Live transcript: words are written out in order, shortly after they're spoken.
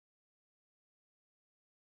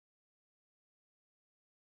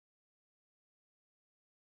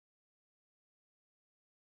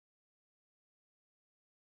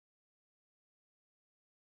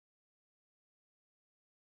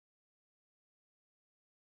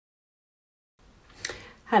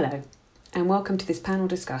Hello, and welcome to this panel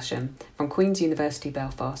discussion from Queen's University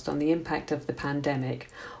Belfast on the impact of the pandemic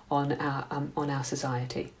on our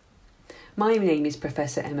society. My name is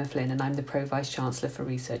Professor Emma Flynn and I'm the Pro-Vice-Chancellor for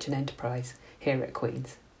Research and Enterprise here at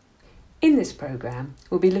Queen's. In this programme,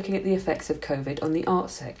 we'll be looking at the effects of COVID on the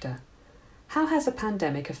arts sector. How has the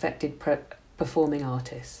pandemic affected performing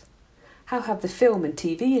artists? How have the film and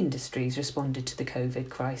TV industries responded to the COVID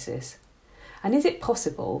crisis? And is it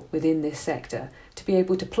possible within this sector to be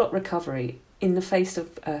able to plot recovery in the face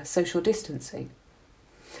of social distancing?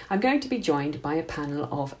 I'm going to be joined by a panel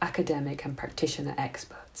of academic and practitioner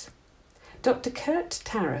experts. Dr. Kurt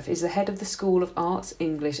Tariff is the head of the School of Arts,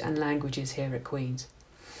 English and Languages here at Queen's.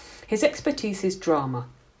 His expertise is drama.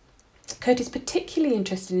 Kurt is particularly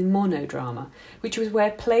interested in monodrama, which was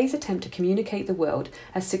where plays attempt to communicate the world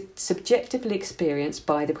as subjectively experienced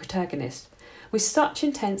by the protagonist, with such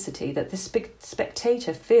intensity that the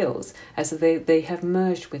spectator feels as though they have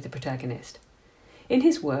merged with the protagonist. In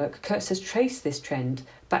his work, Kurtz has traced this trend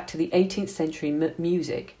back to the 18th century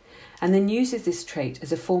music, and then uses this trait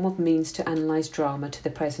as a form of means to analyse drama to the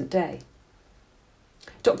present day.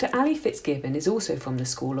 Dr. Ali Fitzgibbon is also from the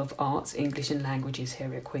School of Arts, English and Languages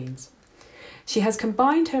here at Queen's. She has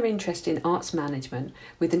combined her interest in arts management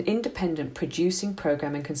with an independent producing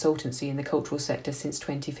programme and consultancy in the cultural sector since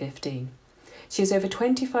 2015. She has over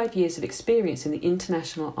 25 years of experience in the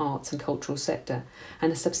international arts and cultural sector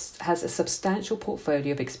and has a substantial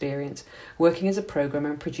portfolio of experience working as a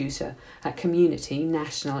programmer and producer at community,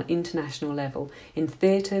 national and international level in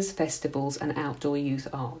theatres, festivals and outdoor youth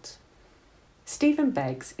arts. Stephen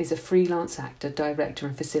Beggs is a freelance actor, director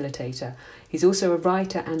and facilitator. He's also a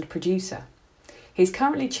writer and producer. He's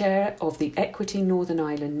currently chair of the Equity Northern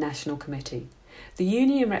Ireland National Committee, the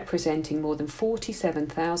union representing more than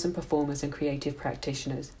 47,000 performers and creative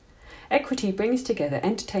practitioners. Equity brings together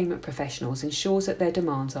entertainment professionals and ensures that their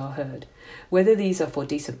demands are heard, whether these are for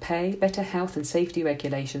decent pay, better health and safety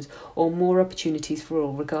regulations, or more opportunities for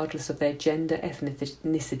all, regardless of their gender,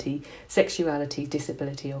 ethnicity, sexuality,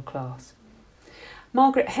 disability or class.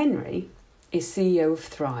 Margaret Henry is CEO of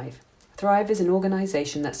Thrive. Thrive is an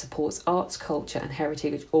organisation that supports arts, culture and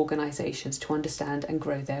heritage organisations to understand and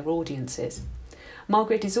grow their audiences.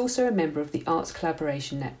 Margaret is also a member of the Arts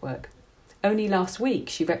Collaboration Network. Only last week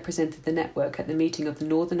she represented the network at the meeting of the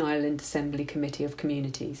Northern Ireland Assembly Committee of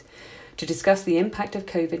Communities to discuss the impact of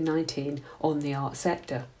COVID-19 on the arts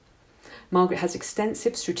sector. Margaret has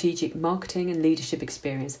extensive strategic marketing and leadership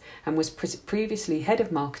experience and was previously head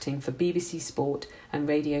of marketing for BBC Sport and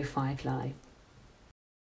Radio 5 Live.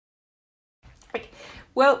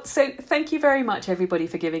 Well, so thank you very much, everybody,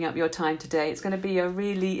 for giving up your time today. It's going to be a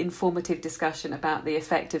really informative discussion about the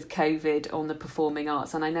effect of COVID on the performing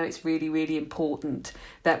arts. And I know it's really, really important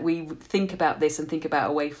that we think about this and think about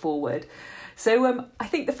a way forward. So I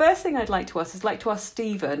think the first thing I'd like to ask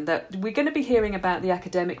Stephen that we're going to be hearing about the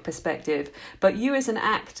academic perspective, but you as an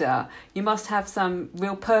actor, you must have some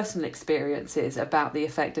real personal experiences about the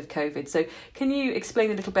effect of COVID. So can you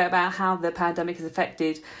explain a little bit about how the pandemic has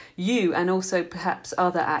affected you and also perhaps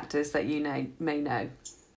other actors that you may know?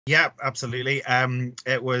 Yeah, absolutely.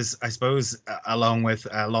 It was, I suppose, along with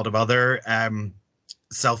a lot of other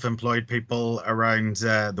self-employed people around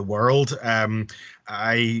the world,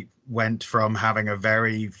 I went from having a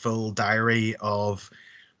very full diary of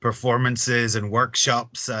performances and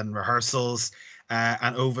workshops and rehearsals,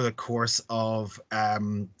 and over the course of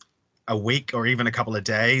a week or even a couple of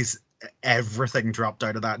days, everything dropped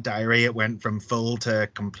out of that diary. It went from full to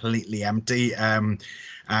completely empty, and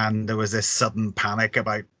there was this sudden panic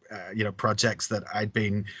about projects that I'd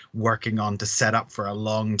been working on to set up for a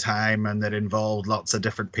long time and that involved lots of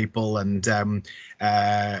different people and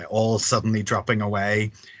all suddenly dropping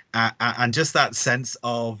away. And just that sense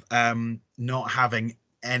of not having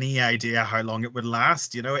any idea how long it would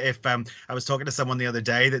last. If I was talking to someone the other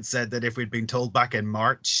day that said that if we'd been told back in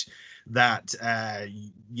March that,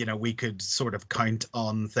 we could sort of count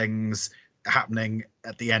on things happening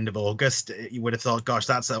at the end of August, you would have thought, gosh,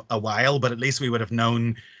 that's a while, but at least we would have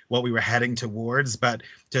known what we were heading towards. But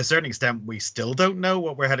to a certain extent, we still don't know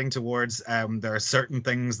what we're heading towards. There are certain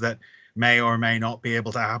things that may or may not be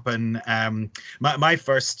able to happen. My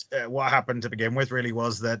first, what happened to begin with really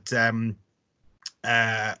was that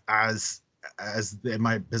as in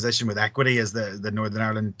my position with Equity as the Northern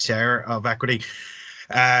Ireland chair of Equity,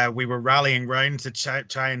 we were rallying round to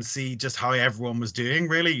try and see just how everyone was doing,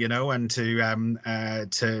 really, and to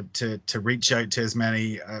reach out to as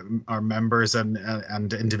many our members and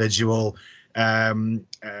individual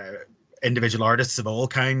artists of all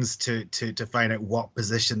kinds to find out what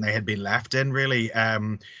position they had been left in, really.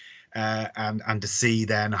 and to see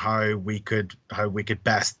then how we could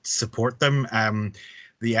best support them.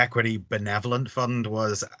 The Equity Benevolent Fund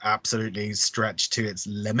was absolutely stretched to its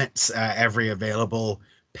limits. Every available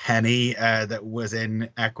penny that was in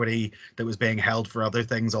equity that was being held for other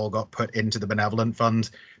things all got put into the Benevolent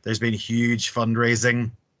Fund. There's been huge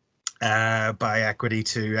fundraising by Equity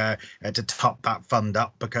to top that fund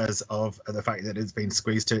up because of the fact that it's been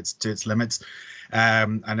squeezed to its limits. I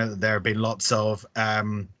know that there have been lots of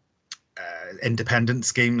independent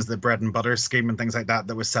schemes, the bread and butter scheme and things like that,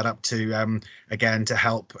 that was set up to again to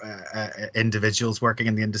help individuals working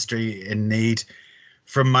in the industry in need.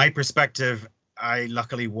 From my perspective, I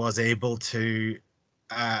luckily was able to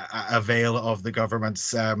avail of the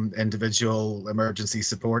government's individual emergency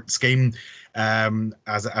support scheme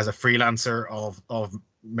as a freelancer of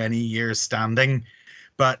many years standing.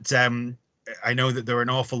 But I know that there were an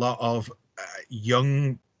awful lot of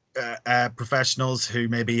young professionals who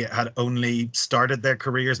maybe had only started their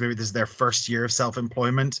careers. Maybe this is their first year of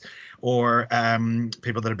self-employment, or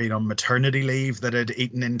people that had been on maternity leave that had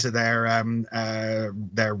eaten into their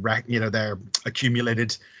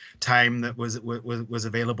accumulated time that was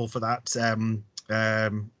available for that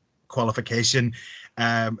qualification.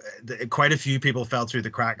 Quite a few people fell through the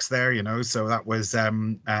cracks there, so that was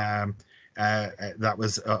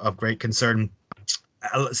of great concern.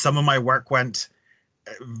 Some of my work went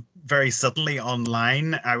very suddenly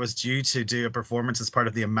online. I was due to do a performance as part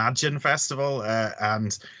of the Imagine Festival,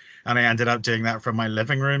 and I ended up doing that from my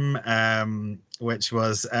living room, which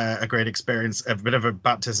was a great experience, a bit of a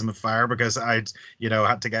baptism of fire, because I'd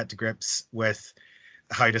had to get to grips with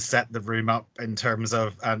how to set the room up in terms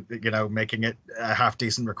of making it a half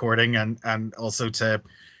decent recording, and also to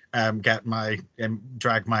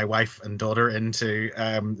drag my wife and daughter into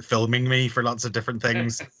filming me for lots of different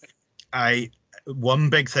things. One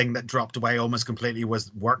big thing that dropped away almost completely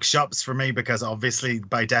was workshops for me, because obviously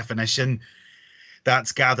by definition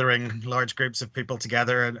that's gathering large groups of people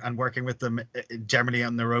together and working with them generally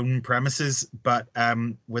on their own premises. But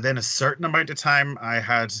within a certain amount of time, I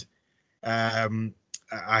had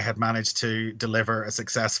managed to deliver a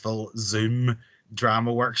successful Zoom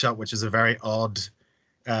drama workshop, which is a very odd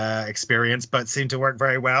experience, but seemed to work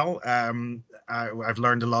very well. I've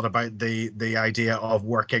learned a lot about the idea of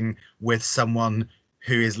working with someone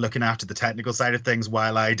who is looking after the technical side of things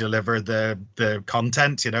while I deliver the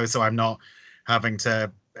content, so I'm not having to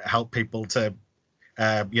help people to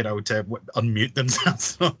unmute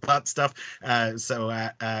themselves, all that stuff. So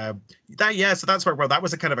that's where, well, that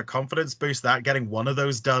was a kind of a confidence boost. That getting one of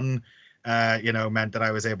those done, meant that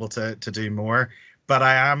I was able to do more. But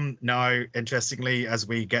I am now, interestingly, as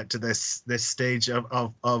we get to this stage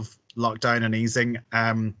of lockdown and easing,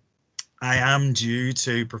 I am due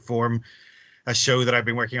to perform a show that I've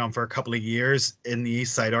been working on for a couple of years in the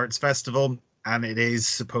Eastside Arts Festival, and it is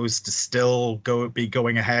supposed to still be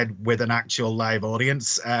going ahead with an actual live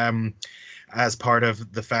audience as part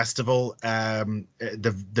of the festival.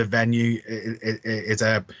 The venue is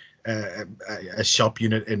a shop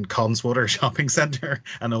unit in Conswater Shopping Centre,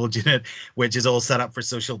 an old unit, which is all set up for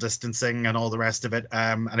social distancing and all the rest of it.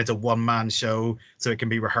 And it's a one-man show, so it can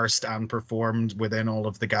be rehearsed and performed within all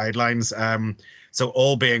of the guidelines. So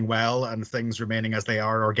all being well and things remaining as they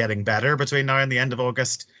are or getting better between now and the end of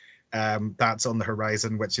August, that's on the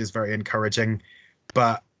horizon, which is very encouraging.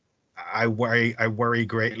 But I worry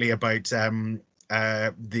greatly about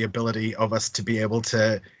the ability of us to be able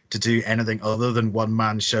to do anything other than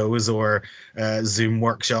one-man shows or Zoom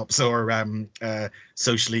workshops or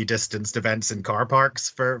socially distanced events in car parks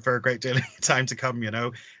for a great deal of time to come.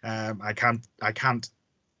 I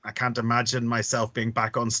can't imagine myself being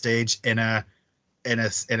back on stage in a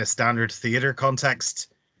standard theater context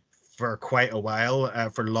for quite a while,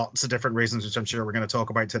 for lots of different reasons, which I'm sure we're going to talk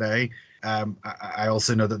about today. I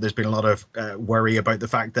also know that there's been a lot of worry about the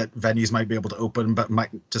fact that venues might be able to open but might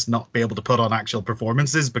just not be able to put on actual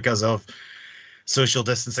performances because of social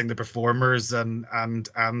distancing the performers and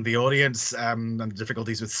the audience, and the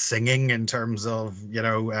difficulties with singing in terms of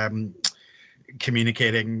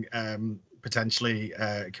communicating, potentially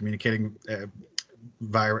communicating the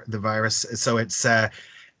virus. So it's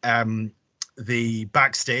the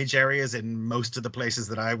backstage areas in most of the places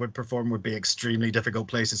that I would perform would be extremely difficult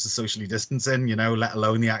places to socially distance in, let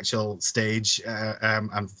alone the actual stage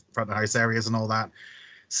and front of house areas and all that.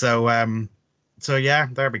 So yeah,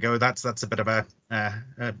 there we go. That's a bit of a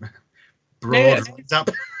broad up.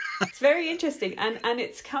 It's very interesting, and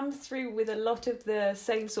it's come through with a lot of the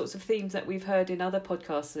same sorts of themes that we've heard in other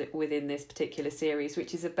podcasts within this particular series,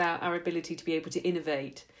 which is about our ability to be able to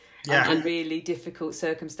innovate in really difficult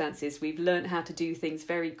circumstances. We've learned how to do things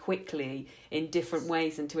very quickly in different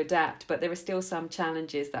ways and to adapt, but there are still some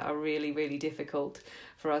challenges that are really, really difficult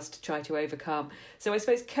for us to try to overcome. So I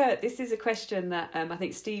suppose, Kurt, this is a question that I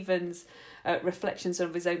think Stephen's reflections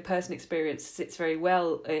of his own personal experience sits very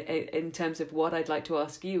well in terms of what I'd like to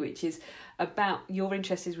ask you, which is about your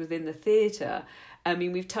interests within the theatre. I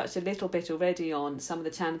mean, we've touched a little bit already on some of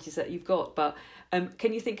the challenges that you've got, but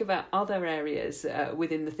can you think about other areas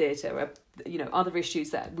within the theatre, other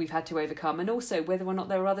issues that we've had to overcome, and also whether or not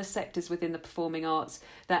there are other sectors within the performing arts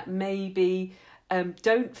that maybe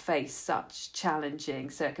don't face such challenging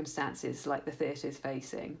circumstances like the theatre is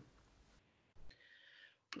facing?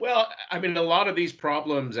 Well, I mean, a lot of these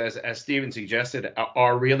problems, as Stephen suggested,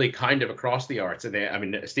 are really kind of across the arts.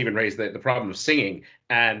 And Stephen raised the problem of singing,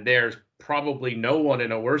 and there's probably no one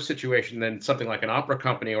in a worse situation than something like an opera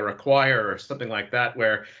company or a choir or something like that,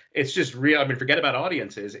 where it's just real. I mean, forget about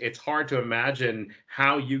audiences. It's hard to imagine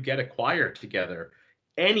how you get a choir together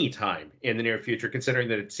anytime in the near future, considering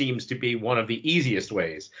that it seems to be one of the easiest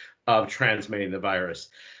ways of transmitting the virus.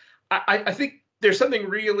 I think there's something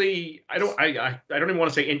really, I don't even want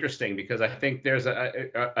to say interesting, because I think there's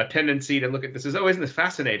a tendency to look at this as, oh, isn't this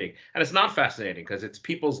fascinating? And it's not fascinating, because it's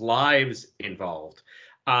people's lives involved.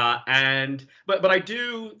 But I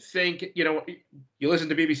do think, you listen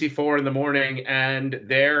to BBC4 in the morning, and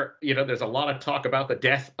there's a lot of talk about the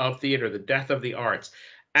death of theater, the death of the arts.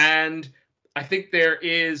 And I think there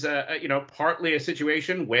is, partly a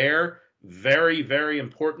situation where, very, very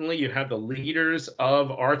importantly, you have the leaders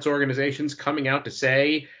of arts organizations coming out to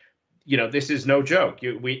say, this is no joke.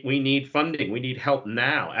 We need funding. We need help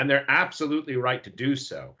now. And they're absolutely right to do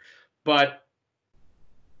so. But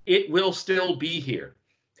it will still be here.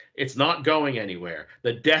 It's not going anywhere.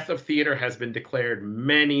 The death of theater has been declared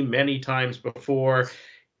many, many times before.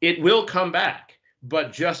 It will come back.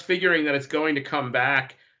 But just figuring that it's going to come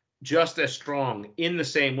back just as strong in the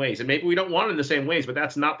same ways. And maybe we don't want it in the same ways, but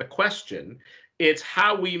that's not the question. It's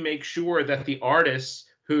how we make sure that the artists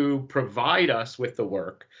who provide us with the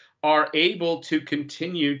work are able to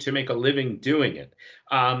continue to make a living doing it.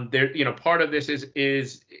 Part of this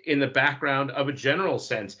is in the background of a general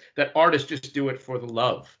sense that artists just do it for the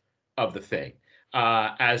love of the thing,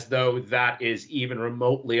 as though that is even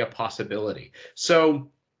remotely a possibility.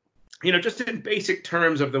 So, just in basic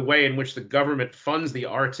terms of the way in which the government funds the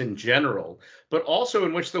arts in general, but also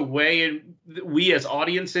in which the way we as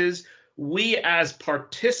audiences, we as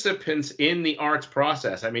participants in the arts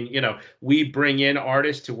process. I mean, we bring in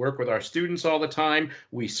artists to work with our students all the time.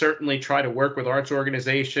 We certainly try to work with arts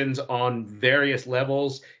organizations on various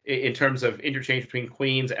levels in terms of interchange between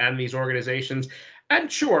Queen's and these organizations.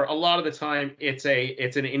 And sure, a lot of the time it's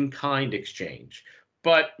an in-kind exchange.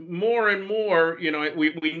 But more and more,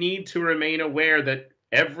 we need to remain aware that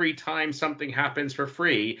every time something happens for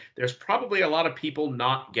free, there's probably a lot of people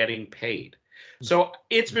not getting paid. So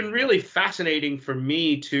it's been really fascinating for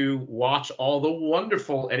me to watch all the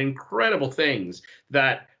wonderful and incredible things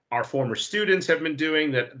that our former students have been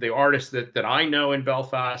doing, that the artists that I know in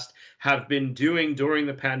Belfast have been doing during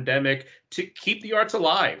the pandemic to keep the arts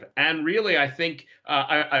alive. And really, I think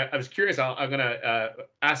I was curious. I'm going to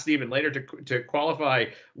ask Stephen later to qualify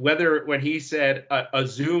whether, when he said a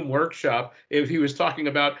Zoom workshop, if he was talking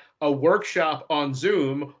about a workshop on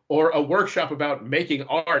Zoom or a workshop about making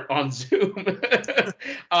art on Zoom.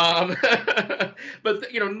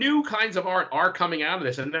 But new kinds of art are coming out of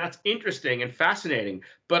this, and that's interesting and fascinating.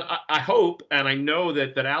 But I hope, and I know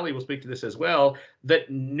that Ali will speak to this as well, that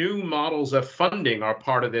new models of funding are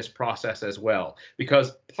part of this process as well,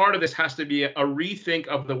 because part of this has to be a rethink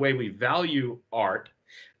of the way we value art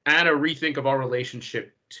and a rethink of our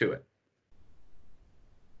relationship to it.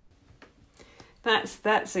 That's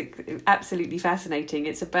absolutely fascinating.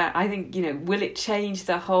 It's about, I think, will it change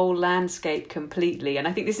the whole landscape completely? And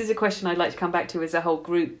I think this is a question I'd like to come back to as a whole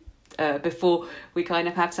group before we kind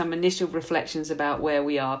of have some initial reflections about where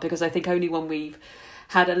we are, because I think only when we've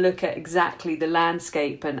had a look at exactly the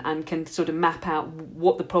landscape and can sort of map out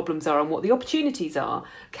what the problems are and what the opportunities are,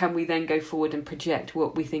 can we then go forward and project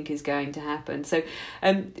what we think is going to happen. So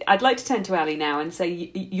I'd like to turn to Ali now and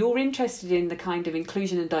say you're interested in the kind of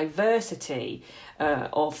inclusion and diversity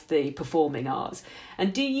of the performing arts.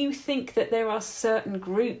 And do you think that there are certain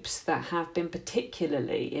groups that have been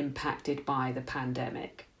particularly impacted by the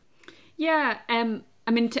pandemic? Yeah, I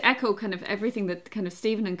mean, to echo kind of everything that kind of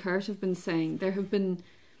Stephen and Kurt have been saying, there have been,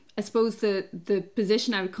 I suppose the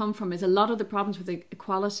position I would come from is a lot of the problems with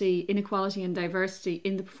inequality and diversity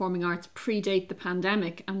in the performing arts predate the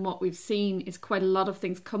pandemic. And what we've seen is quite a lot of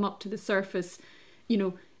things come up to the surface,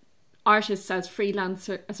 artists as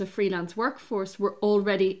a freelance workforce were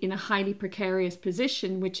already in a highly precarious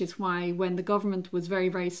position, which is why when the government was very,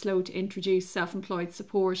 very slow to introduce self-employed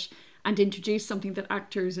support and introduce something that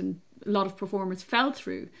actors and a lot of performers fell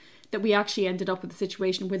through, that we actually ended up with a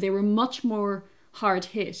situation where they were much more hard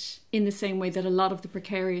hit in the same way that a lot of the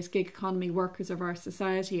precarious gig economy workers of our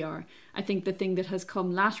society are. I think the thing that has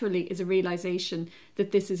come laterally is a realisation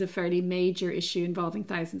that this is a fairly major issue involving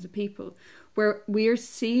thousands of people. Where we're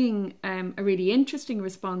seeing a really interesting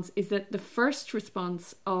response is that the first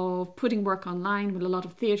response of putting work online, when a lot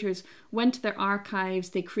of theatres went to their archives,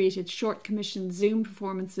 they created short commission Zoom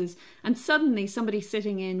performances, and suddenly somebody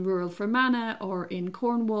sitting in rural Fermanagh or in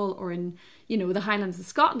Cornwall or in, you know, the Highlands of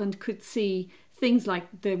Scotland could see things like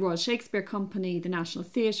the Royal Shakespeare Company, the National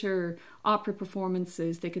Theatre, opera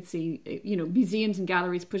performances. They could see, you know, museums and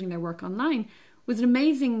galleries putting their work online. It was an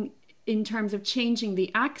amazing in terms of changing the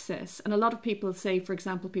access. And a lot of people say, for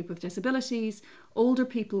example, people with disabilities, older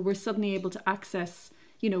people were suddenly able to access,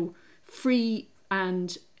 you know, free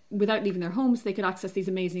and without leaving their homes, they could access these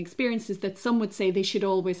amazing experiences that some would say they should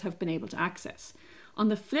always have been able to access. On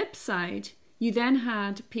the flip side, you then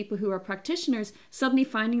had people who are practitioners suddenly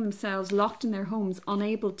finding themselves locked in their homes,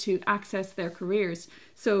 unable to access their careers.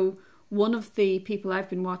 So one of the people I've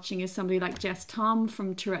been watching is somebody like Jess Tom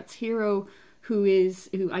from Tourette's Hero,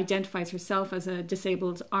 who identifies herself as a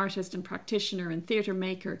disabled artist and practitioner and theatre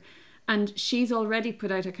maker. And she's already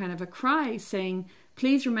put out a kind of a cry saying,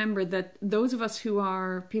 please remember that those of us who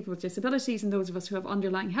are people with disabilities and those of us who have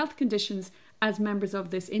underlying health conditions as members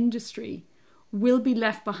of this industry will be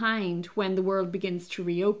left behind when the world begins to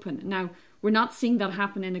reopen. Now, we're not seeing that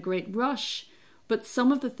happen in a great rush, but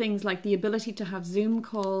some of the things like the ability to have Zoom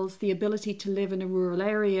calls, the ability to live in a rural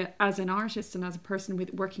area as an artist and as a person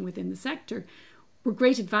working within the sector were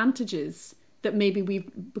great advantages that maybe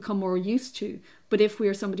we've become more used to. But if we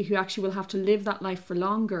are somebody who actually will have to live that life for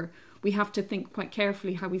longer, we have to think quite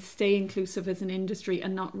carefully how we stay inclusive as an industry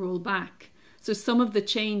and not roll back. So some of the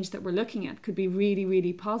change that we're looking at could be really,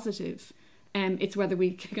 really positive. It's whether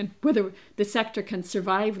the sector can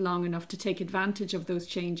survive long enough to take advantage of those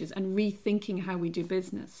changes and rethinking how we do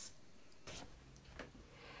business.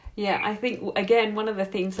 Yeah, I think, again, one of the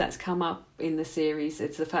themes that's come up in the series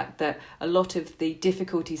is the fact that a lot of the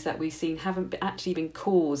difficulties that we've seen haven't actually been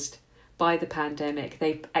caused by the pandemic.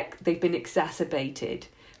 They've been exacerbated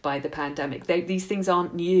by the pandemic. These things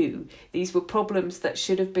aren't new. These were problems that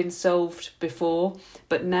should have been solved before,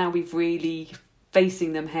 but now we've really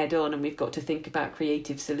facing them head on, and we've got to think about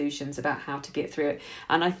creative solutions about how to get through it.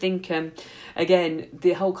 And I think, again,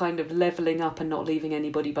 the whole kind of levelling up and not leaving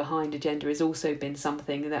anybody behind agenda has also been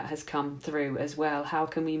something that has come through as well. How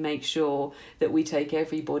can we make sure that we take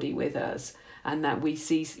everybody with us and that we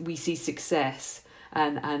see success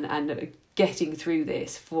and getting through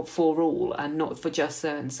this for all and not for just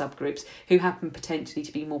certain subgroups who happen potentially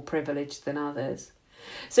to be more privileged than others?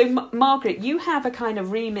 So, Margaret, you have a kind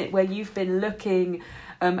of remit where you've been looking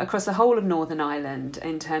across the whole of Northern Ireland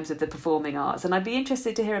in terms of the performing arts. And I'd be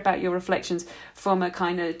interested to hear about your reflections from a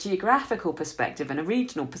kind of geographical perspective and a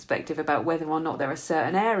regional perspective about whether or not there are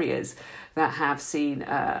certain areas that have seen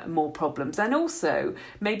more problems. And also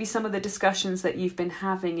maybe some of the discussions that you've been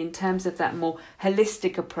having in terms of that more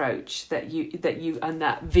holistic approach that you and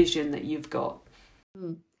that vision that you've got.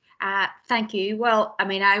 Thank you. Well, I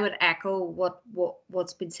mean, I would echo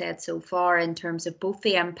what's been said so far in terms of both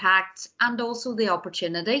the impacts and also the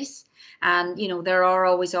opportunities. And, you know, there are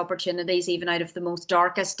always opportunities even out of the most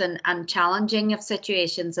darkest and challenging of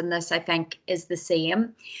situations. And this, I think, is the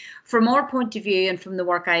same. From our point of view and from the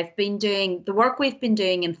work I've been doing, the work we've been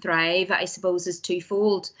doing in Thrive, I suppose, is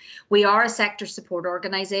twofold. We are a sector support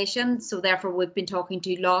organisation, so therefore we've been talking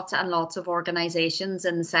to lots and lots of organisations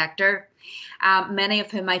in the sector, many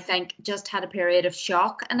of whom I think just had a period of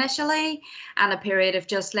shock initially and a period of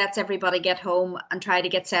just let's everybody get home and try to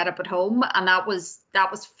get set up at home. And that was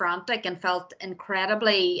frantic and felt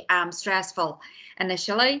incredibly stressful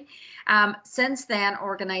initially. Since then,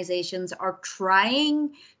 organisations are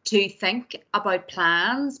trying to think about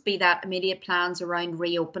plans, be that immediate plans around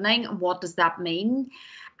reopening and what does that mean.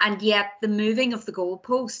 And yet the moving of the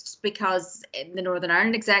goalposts, because the Northern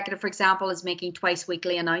Ireland Executive, for example, is making twice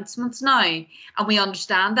weekly announcements now. And we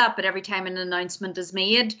understand that, but every time an announcement is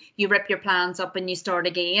made, you rip your plans up and you start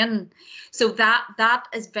again. So that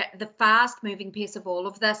is the fast moving pace of all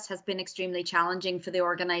of this has been extremely challenging for the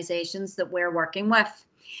organisations that we're working with.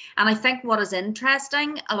 And I think what is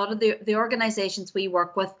interesting, a lot of the organisations we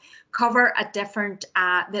work with cover a different,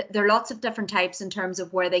 there are lots of different types in terms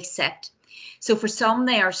of where they sit. So for some,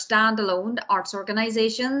 they are standalone arts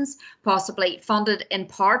organisations, possibly funded in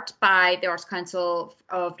part by the Arts Council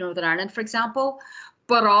of Northern Ireland, for example,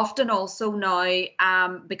 but often also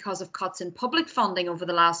now, because of cuts in public funding over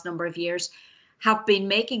the last number of years, have been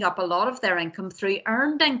making up a lot of their income through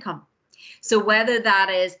earned income. So whether that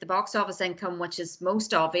is the box office income, which is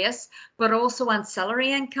most obvious, but also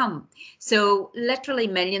ancillary income. So literally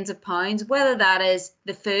millions of pounds, whether that is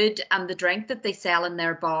the food and the drink that they sell in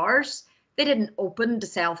their bars. They didn't open to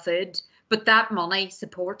sell food, but that money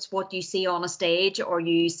supports what you see on a stage or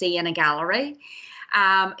you see in a gallery.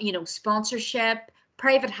 Sponsorship,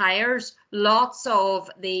 private hires, lots of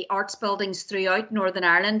the arts buildings throughout Northern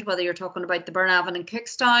Ireland, whether you're talking about the Burnavon in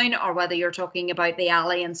Cookstown or whether you're talking about the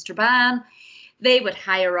Alley in Strabane, they would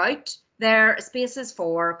hire out their spaces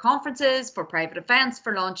for conferences, for private events,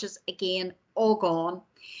 for launches, again, all gone.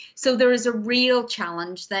 So there is a real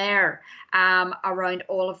challenge there around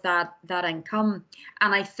all of that income.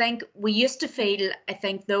 And I think we used to feel,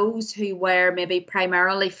 those who were maybe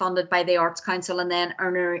primarily funded by the Arts Council and then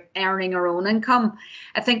earning our own income,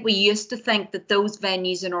 I think we used to think that those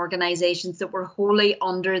venues and organisations that were wholly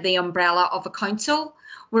under the umbrella of a council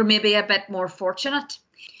were maybe a bit more fortunate.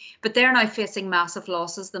 But they're now facing massive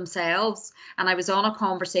losses themselves. And I was on a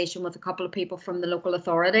conversation with a couple of people from the local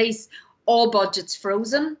authorities, all budgets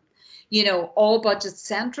frozen, all budgets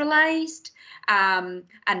centralised,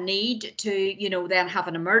 a need to, then have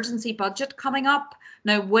an emergency budget coming up.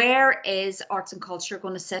 Now, where is arts and culture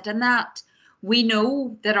going to sit in that? We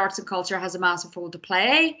know that arts and culture has a massive role to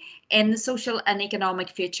play in the social and economic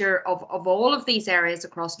future of all of these areas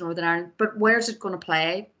across Northern Ireland, but where's it going to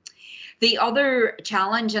play? The other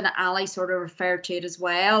challenge, and Ali sort of referred to it as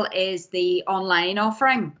well, is the online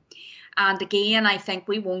offering. And again, I think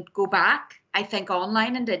we won't go back. I think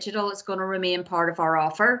online and digital is going to remain part of our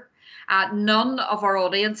offer. None of our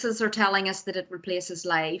audiences are telling us that it replaces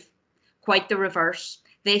live. Quite the reverse.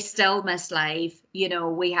 They still miss live.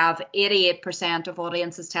 We have 88% of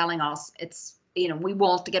audiences telling us we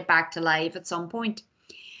want to get back to live at some point.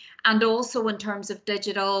 And also in terms of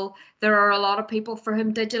digital, there are a lot of people for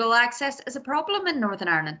whom digital access is a problem in Northern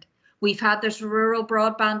Ireland. We've had this rural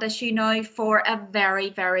broadband issue now for a very,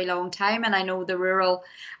 very long time. And I know the Rural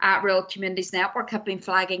Communities Network have been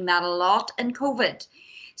flagging that a lot in COVID.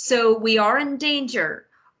 So we are in danger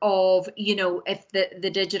of, if the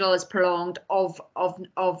digital is prolonged, of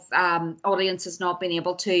audiences not being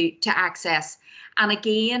able to access. And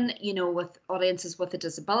again, with audiences with a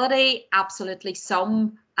disability, absolutely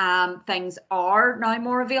some things are now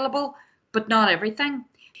more available, but not everything.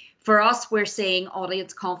 For us, we're seeing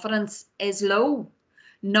audience confidence is low,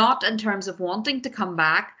 not in terms of wanting to come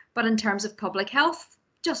back, but in terms of public health,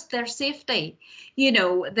 just their safety.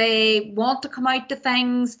 They want to come out to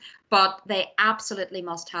things, but they absolutely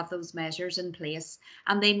must have those measures in place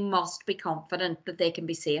and they must be confident that they can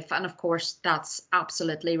be safe. And of course, that's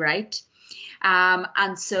absolutely right.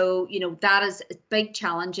 And so, that is big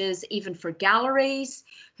challenges, even for galleries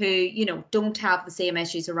who, don't have the same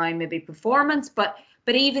issues around maybe performance, but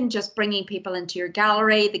even just bringing people into your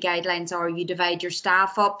gallery, the guidelines are you divide your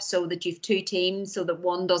staff up so that you've two teams so that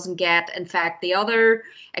one doesn't infect the other,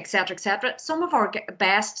 etc., etc. Some of our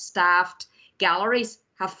best staffed galleries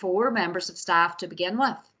have 4 members of staff to begin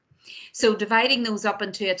with. So dividing those up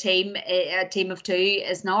into a team of 2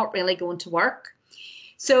 is not really going to work.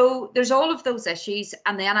 So there's all of those issues.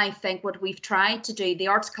 And then I think what we've tried to do, the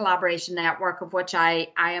Arts Collaboration Network, of which I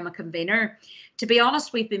am a convener, to be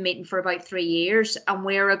honest, we've been meeting for about 3 years and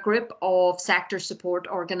we're a group of sector support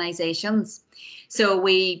organisations. So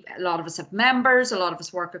a lot of us have members, a lot of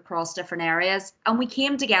us work across different areas, and we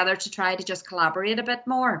came together to try to just collaborate a bit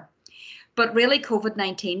more. But really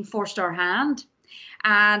COVID-19 forced our hand.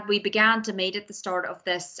 And we began to meet at the start of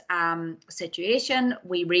this situation.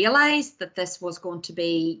 We realised that this was going to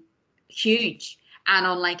be huge and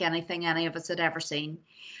unlike anything any of us had ever seen.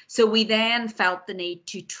 So we then felt the need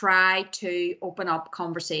to try to open up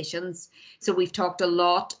conversations. So we've talked a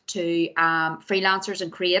lot to freelancers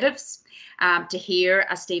and creatives to hear,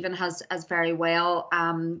 as Stephen has very well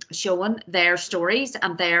shown, their stories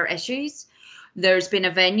and their issues. There's been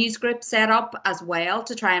a venues group set up as well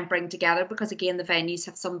to try and bring together, because again, the venues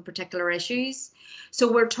have some particular issues. So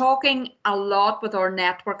we're talking a lot with our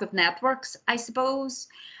network of networks, I suppose.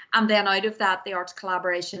 And then out of that, the Arts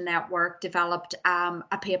Collaboration Network developed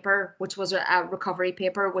a paper, which was a recovery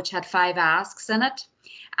paper, which had 5 asks in it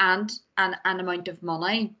and an amount of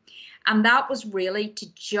money. And that was really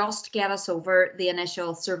to just get us over the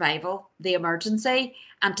initial survival, the emergency,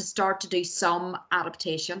 and to start to do some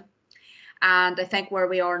adaptation. And I think where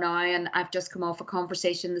we are now, and I've just come off a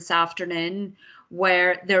conversation this afternoon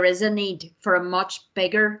where there is a need for a much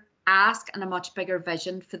bigger ask and a much bigger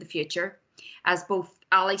vision for the future. As both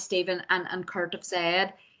Ali, Stephen and Kurt have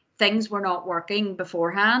said, things were not working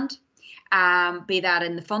beforehand. Be that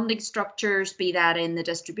in the funding structures, be that in the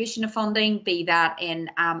distribution of funding, be that in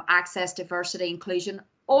access, diversity, inclusion,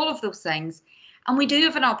 all of those things. And we do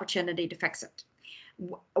have an opportunity to fix it.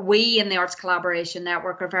 We in the Arts Collaboration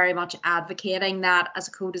Network are very much advocating that as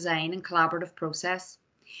a co-design and collaborative process.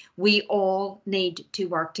 We all need to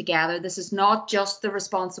work together. This is not just the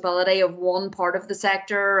responsibility of one part of the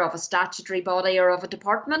sector, of a statutory body or of a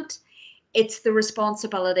department. It's the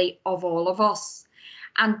responsibility of all of us.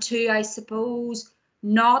 And to, I suppose,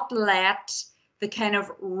 not let the kind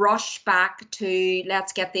of rush back to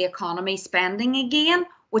let's get the economy spending again,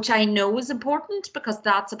 which I know is important because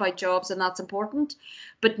that's about jobs and that's important,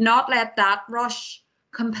 but not let that rush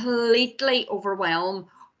completely overwhelm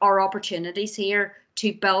our opportunities here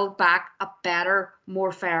to build back a better,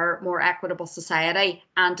 more fair, more equitable society,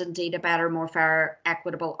 and indeed a better, more fair,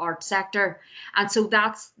 equitable art sector. And so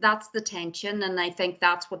that's the tension, and I think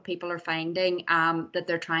that's what people are finding that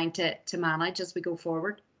they're trying to manage as we go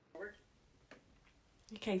forward.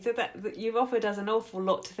 Okay, so that you've offered us an awful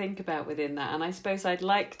lot to think about within that, and I suppose I'd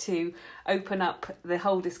like to open up the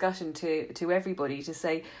whole discussion to everybody to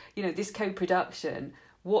say, you know, this co-production,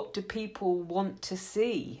 what do people want to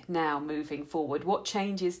see now moving forward? What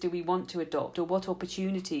changes do we want to adopt, or what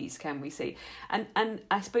opportunities can we see? And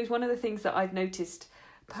I suppose one of the things that I've noticed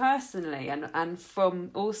personally, and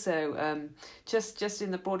from also just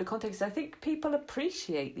in the broader context, I think people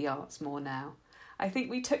appreciate the arts more now. I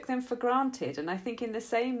think we took them for granted, and I think in the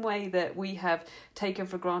same way that we have taken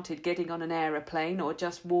for granted getting on an aeroplane or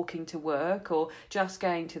just walking to work or just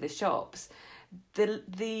going to the shops,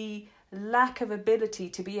 the lack of ability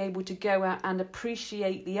to be able to go out and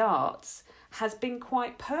appreciate the arts has been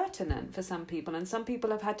quite pertinent for some people, and some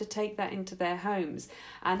people have had to take that into their homes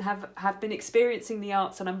and have been experiencing the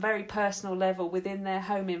arts on a very personal level within their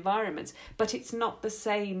home environments, but it's not the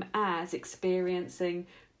same as experiencing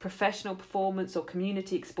professional performance or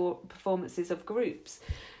community performances of groups.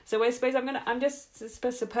 So I suppose I'm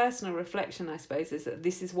just a personal reflection, I suppose, is that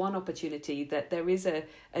this is one opportunity, that there is a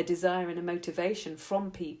desire and a motivation from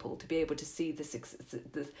people to be able to see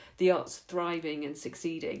the arts thriving and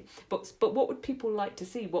succeeding. But what would people like to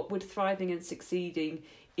see? What would thriving and succeeding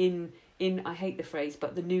in I hate the phrase,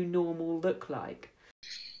 but the new normal look like?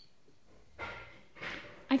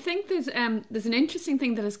 I think there's an interesting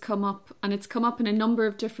thing that has come up, and it's come up in a number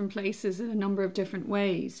of different places in a number of different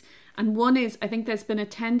ways. And one is, I think there's been a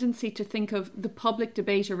tendency to think of the public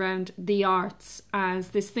debate around the arts as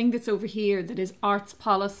this thing that's over here that is arts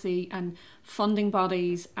policy and funding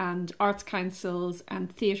bodies and arts councils and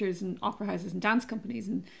theatres and opera houses and dance companies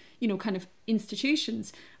and, you know, kind of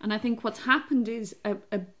institutions. And I think what's happened is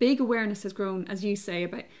a big awareness has grown, as you say,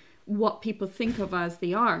 about what people think of as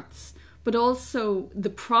the arts. But also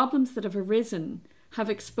the problems that have arisen have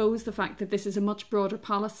exposed the fact that this is a much broader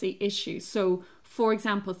policy issue. So, for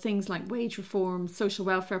example, things like wage reform, social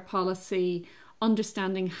welfare policy,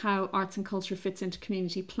 understanding how arts and culture fits into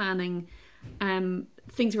community planning,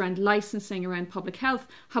 things around licensing, around public health,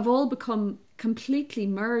 have all become completely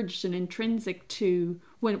merged and intrinsic to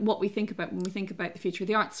what we think about when we think about the future of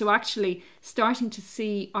the arts. So actually starting to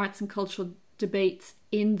see arts and cultural debates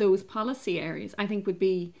in those policy areas, I think would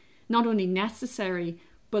be not only necessary,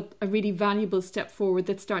 but a really valuable step forward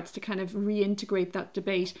that starts to kind of reintegrate that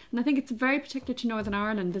debate. And I think it's very particular to Northern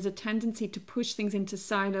Ireland. There's a tendency to push things into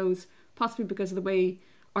silos, possibly because of the way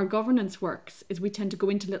our governance works, is we tend to go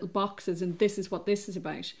into little boxes and this is what this is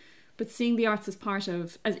about. But seeing the arts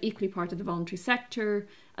as equally part of the voluntary sector,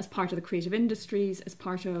 as part of the creative industries, as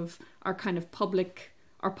part of our kind of public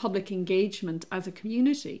engagement as a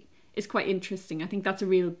community, is quite interesting. I think that's a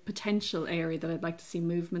real potential area that I'd like to see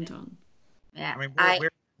movement on. Yeah, I mean,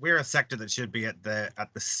 we're a sector that should be at the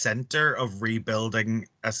center of rebuilding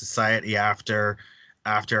a society after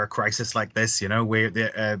a crisis like this. You know, where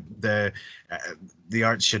the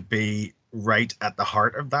arts should be right at the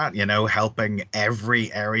heart of that. You know, helping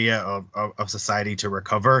every area of society to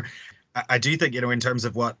recover. I do think, you know, in terms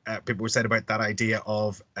of what people were saying about that idea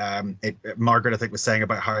of Margaret, I think, was saying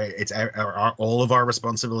about how it's all of our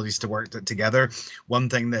responsibilities to work together. One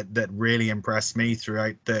thing that really impressed me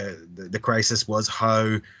throughout the crisis was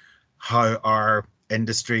how our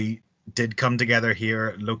industry did come together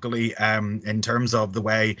here locally, in terms of the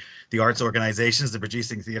way the arts organizations, the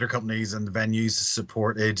producing theatre companies and the venues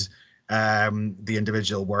supported the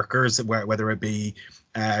individual workers, whether it be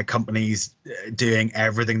companies doing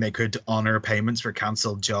everything they could to honor payments for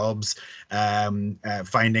cancelled jobs,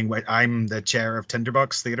 finding. I'm the chair of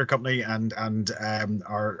Tinderbox Theatre Company, and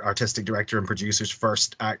our artistic director and producer's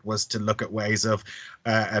first act was to look at ways of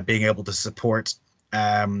being able to support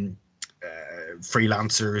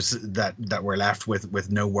freelancers that were left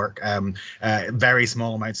with no work, very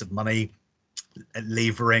small amounts of money,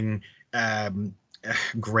 levering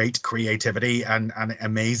great creativity, and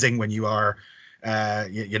amazing when you are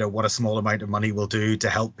you know what a small amount of money will do to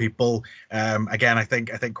help people. Again, I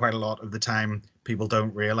think quite a lot of the time people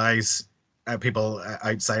don't realize, people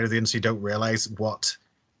outside of the industry don't realize what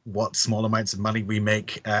small amounts of money we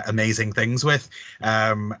make amazing things with.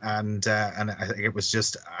 And I think it was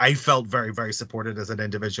just, I felt very, very supported as an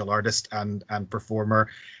individual artist and performer.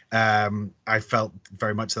 I felt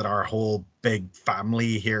very much that our whole big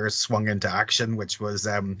family here swung into action, which was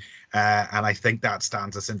and I think that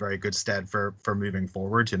stands us in very good stead for moving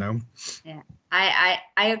forward, you know. Yeah, I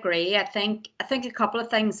agree. I think a couple of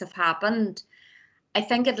things have happened. I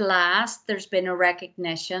think at last there's been a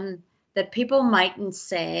recognition that people mightn't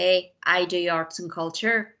say, I do arts and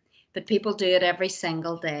culture, but people do it every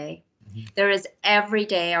single day. Mm-hmm. There is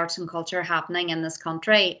everyday arts and culture happening in this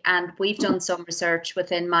country. And we've done some research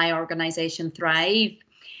within my organisation, Thrive.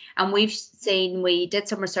 And we did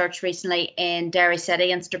some research recently in Derry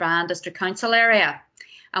City and Strabane District Council area.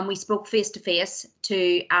 And we spoke face-to-face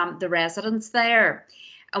to the residents there.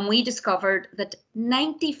 And we discovered that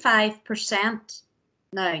 95%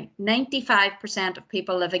 of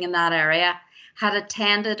people living in that area had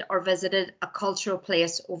attended or visited a cultural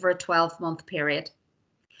place over a 12-month period.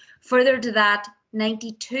 Further to that,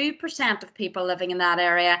 92% of people living in that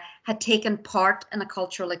area had taken part in a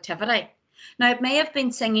cultural activity. Now, it may have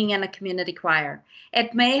been singing in a community choir.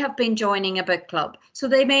 It may have been joining a book club. So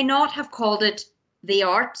they may not have called it the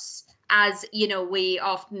arts, as you know we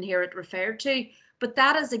often hear it referred to. But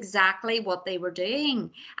that is exactly what they were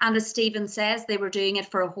doing. And as Stephen says, they were doing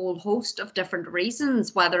it for a whole host of different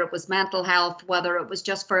reasons, whether it was mental health, whether it was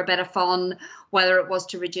just for a bit of fun, whether it was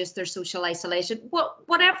to reduce their social isolation,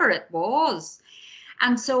 whatever it was.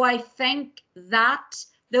 And so I think that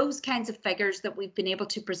those kinds of figures that we've been able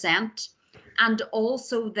to present, and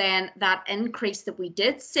also then that increase that we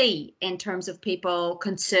did see in terms of people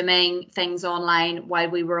consuming things online while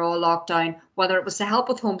we were all locked down, whether it was to help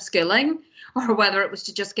with homeschooling or whether it was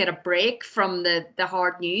to just get a break from the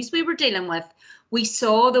hard news we were dealing with, we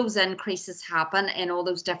saw those increases happen in all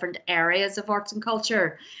those different areas of arts and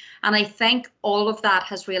culture. And I think all of that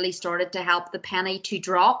has really started to help the penny to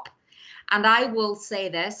drop. And I will say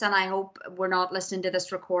this, and I hope we're not listening to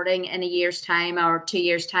this recording in a year's time or 2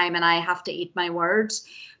 years' time and I have to eat my words.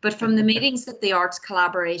 But from the meetings that the Arts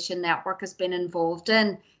Collaboration Network has been involved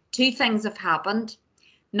in, two things have happened.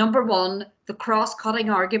 Number one, the cross-cutting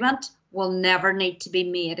argument will never need to be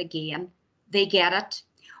made again. They get it.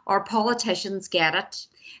 Our politicians get it.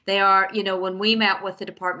 They are, you know, when we met with the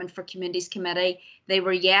Department for Communities Committee, they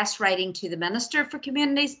were, yes, writing to the Minister for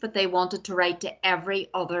Communities, but they wanted to write to every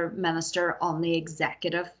other minister on the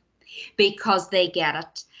executive because they get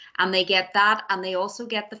it. And they get that. And they also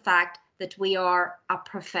get the fact that we are a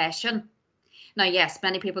profession. Now, yes,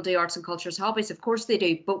 many people do arts and culture as hobbies. Of course they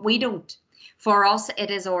do, but we don't. For us, it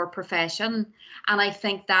is our profession. And I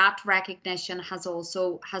think that recognition has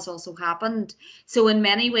also happened. So in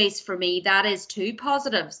many ways, for me, that is two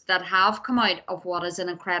positives that have come out of what is an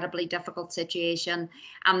incredibly difficult situation,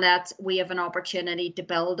 and that we have an opportunity to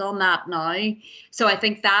build on that now. So I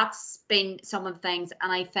think that's been some of the things.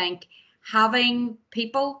 And I think having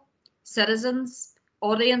people, citizens,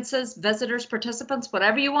 audiences, visitors, participants,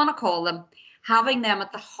 whatever you want to call them, having them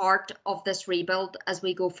at the heart of this rebuild as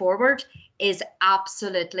we go forward is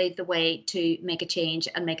absolutely the way to make a change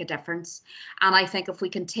and make a difference. And I think if we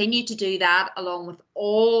continue to do that, along with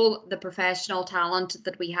all the professional talent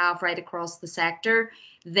that we have right across the sector,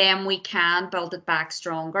 then we can build it back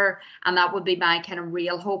stronger. And that would be my kind of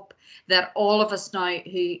real hope, that all of us now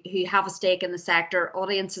who have a stake in the sector,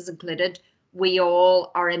 audiences included, we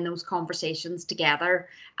all are in those conversations together.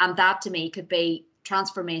 And that to me could be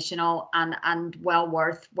transformational and well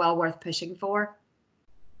worth pushing for.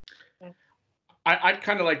 I'd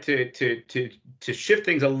kind of like to shift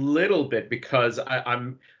things a little bit, because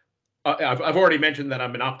I've already mentioned that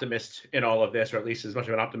I'm an optimist in all of this, or at least as much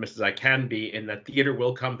of an optimist as I can be, in that theatre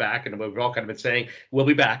will come back, and we've all kind of been saying we'll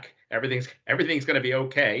be back. Everything's going to be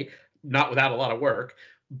okay, not without a lot of work.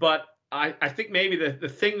 But I think maybe the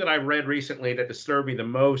thing that I read recently that disturbed me the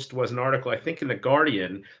most was an article, I think in The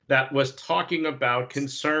Guardian, that was talking about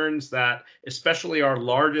concerns that especially our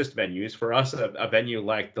largest venues, for us, a venue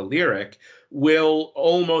like the Lyric, will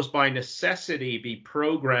almost by necessity be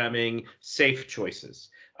programming safe choices.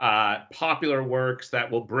 Popular works that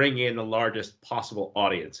will bring in the largest possible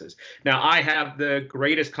audiences. Now, I have the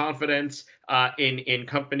greatest confidence in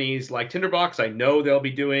companies like Tinderbox. I know they'll be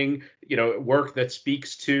doing work that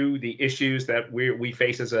speaks to the issues that we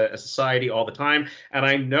face as a society all the time, and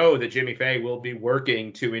I know that Jimmy Fay will be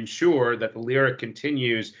working to ensure that the Lyric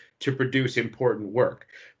continues to produce important work.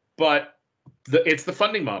 But it's the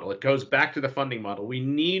funding model. It goes back to the funding model. We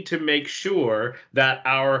need to make sure that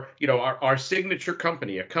our signature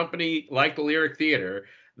company, a company like the Lyric Theatre,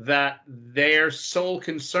 that their sole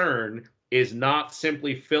concern is not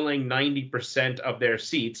simply filling 90% of their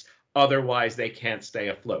seats. Otherwise, they can't stay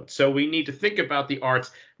afloat. So we need to think about the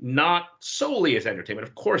arts not solely as entertainment.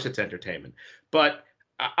 Of course, it's entertainment, but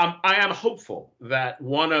I am hopeful that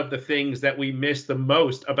one of the things that we miss the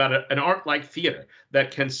most about an art like theater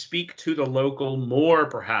that can speak to the local more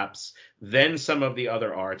perhaps than some of the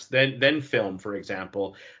other arts, than film, for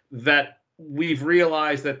example, that we've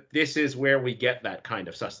realized that this is where we get that kind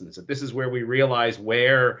of sustenance, that this is where we realize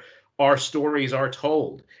where our stories are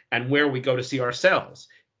told and where we go to see ourselves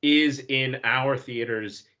is in our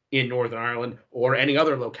theaters in Northern Ireland or any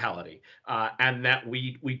other locality, and that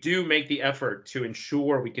we do make the effort to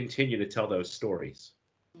ensure we continue to tell those stories.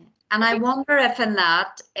 And I wonder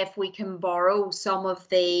if we can borrow some of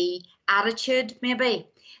the attitude maybe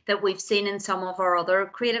that we've seen in some of our other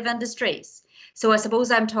creative industries. So I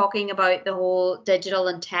suppose I'm talking about the whole digital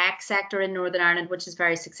and tech sector in Northern Ireland, which is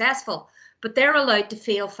very successful, but they're allowed to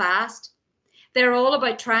fail fast. They're all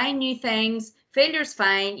about trying new things. Failure's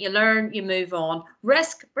fine, you learn, you move on.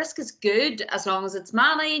 Risk is good as long as it's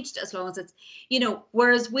managed, as long as it's,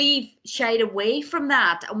 whereas we've shied away from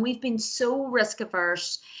that and we've been so risk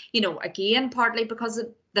averse, again, partly because of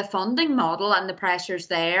the funding model and the pressures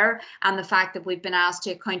there and the fact that we've been asked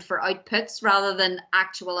to account for outputs rather than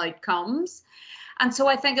actual outcomes. And so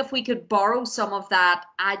I think if we could borrow some of that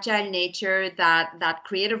agile nature, that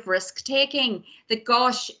creative risk taking, that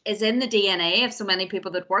gosh, is in the DNA of so many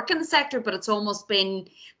people that work in the sector, but it's almost been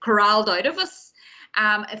corralled out of us.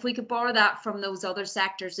 If we could borrow that from those other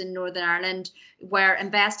sectors in Northern Ireland, where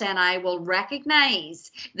Invest NI will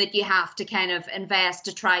recognise that you have to kind of invest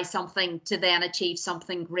to try something to then achieve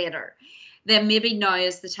something greater, then maybe now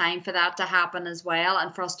is the time for that to happen as well,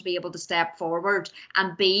 and for us to be able to step forward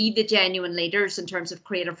and be the genuine leaders in terms of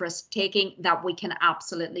creative risk taking that we can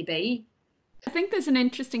absolutely be. I think there's an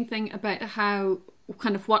interesting thing about how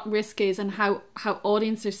kind of what risk is and how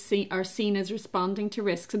audiences are seen as responding to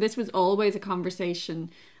risk. So this was always a conversation,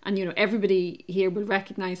 and everybody here will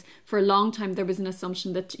recognise for a long time there was an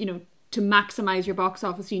assumption that to maximise your box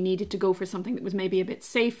office you needed to go for something that was maybe a bit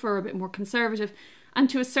safer, a bit more conservative. And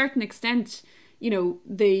to a certain extent,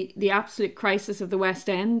 the absolute crisis of the West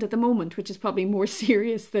End at the moment, which is probably more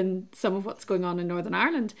serious than some of what's going on in Northern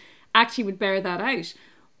Ireland, actually would bear that out.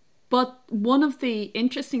 But one of the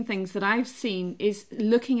interesting things that I've seen is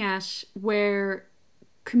looking at where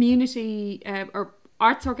community or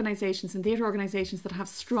arts organisations and theatre organisations that have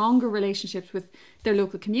stronger relationships with their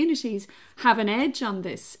local communities have an edge on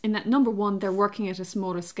this, in that number one, they're working at a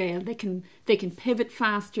smaller scale. They can pivot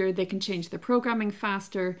faster, they can change their programming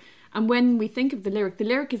faster. And when we think of the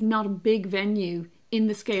Lyric is not a big venue in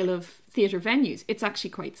the scale of theatre venues. It's actually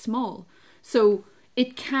quite small. So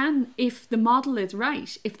it can, if the model is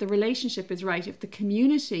right, if the relationship is right, if the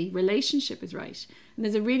community relationship is right. And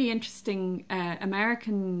there's a really interesting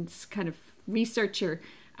American kind of researcher,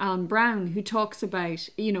 Alan Brown, who talks about,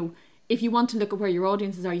 if you want to look at where your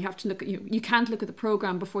audiences are, you have to look at, you can't look at the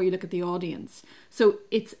programme before you look at the audience. So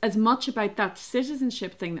it's as much about that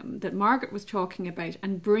citizenship thing that Margaret was talking about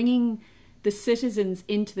and bringing the citizens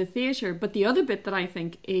into the theatre. But the other bit that I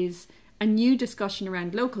think is a new discussion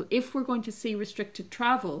around local. If we're going to see restricted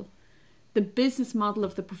travel, the business model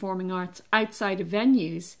of the performing arts outside of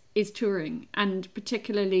venues is touring, and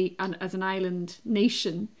particularly as an island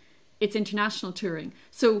nation, it's international touring.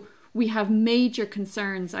 So we have major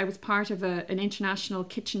concerns. I was part of an international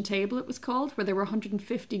kitchen table, it was called, where there were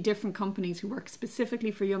 150 different companies who work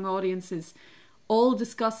specifically for young audiences, all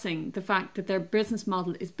discussing the fact that their business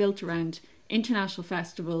model is built around international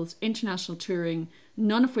festivals, international touring,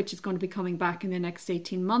 none of which is going to be coming back in the next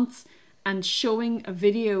 18 months. And showing a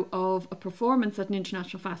video of a performance at an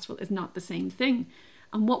international festival is not the same thing.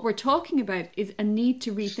 And what we're talking about is a need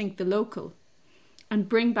to rethink the local and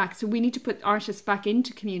bring back, so we need to put artists back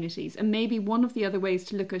into communities. And maybe one of the other ways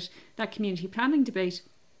to look at that community planning debate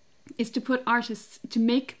is to put artists, to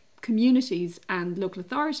make communities and local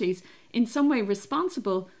authorities in some way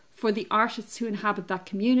responsible for the artists who inhabit that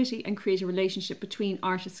community and create a relationship between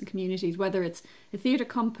artists and communities, whether it's a theatre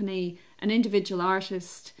company, an individual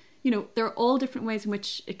artist. There are all different ways in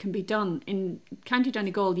which it can be done. In County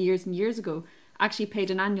Donegal, years and years ago, actually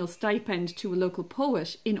paid an annual stipend to a local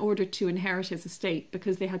poet in order to inherit his estate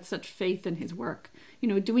because they had such faith in his work.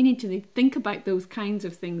 Do we need to think about those kinds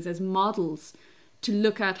of things as models to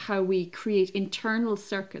look at how we create internal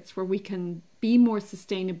circuits where we can be more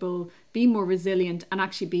sustainable, be more resilient, and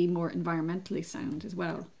actually be more environmentally sound as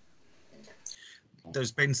well?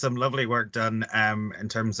 There's been some lovely work done in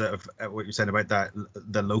terms of what you're saying about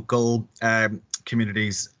the local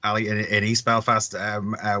communities, Ali, in East Belfast,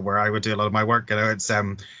 where I would do a lot of my work. It's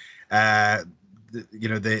the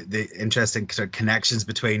interesting sort of connections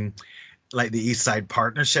between like the East Side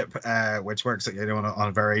Partnership, which works on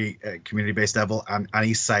a very community-based level, and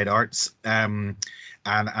East Side Arts, and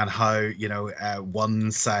how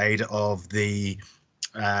one side of the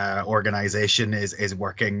organization is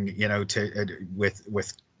working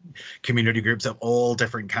with community groups of all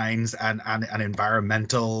different kinds and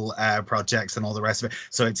environmental projects and all the rest of it.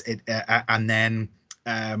 So and then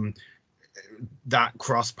that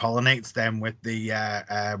cross-pollinates them with the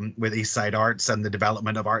with East Side Arts and the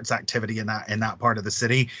development of arts activity in that part of the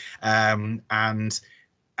city, and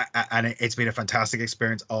it's been a fantastic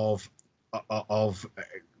experience of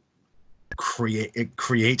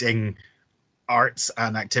creating arts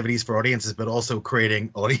and activities for audiences, but also creating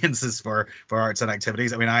audiences for arts and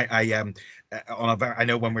activities. I mean, I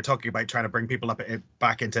know when we're talking about trying to bring people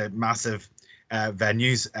back into massive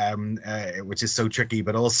venues, which is so tricky,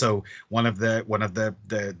 but also one of the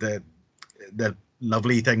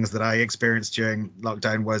lovely things that I experienced during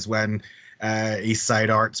lockdown was when East Side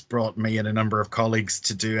Arts brought me and a number of colleagues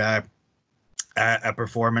to do a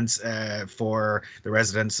performance for the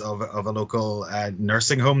residents of a local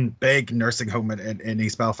nursing home, big nursing home in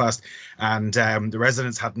East Belfast, and the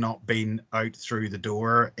residents had not been out through the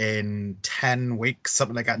door in 10 weeks,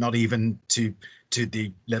 something like that, not even to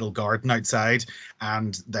the little garden outside,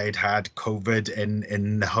 and they'd had COVID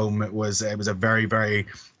in the home. It was a very, very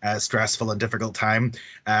stressful and difficult time,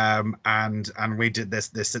 and we did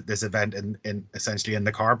this event in essentially in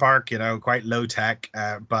the car park, quite low tech,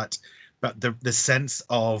 but the sense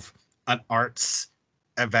of an arts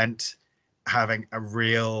event having a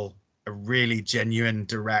really genuine,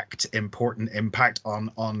 direct, important impact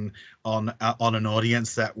on an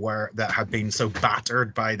audience that had been so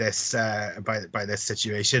battered by this by this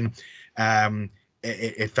situation.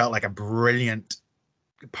 It felt like a brilliant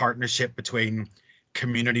partnership between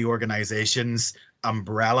community organizations,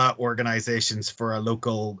 umbrella organizations for a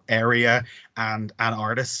local area, and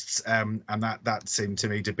artists, and that seemed to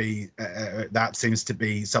me to be that seems to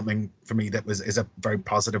be something for me that is a very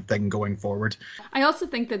positive thing going forward. I also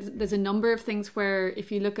think that there's a number of things where, if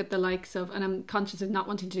you look at the likes of, and I'm conscious of not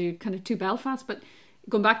wanting to kind of to Belfast, but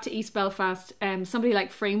going back to East Belfast, somebody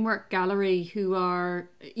like Framework Gallery, who are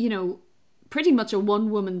pretty much a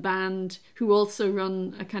one-woman band, who also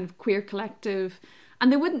run a kind of queer collective.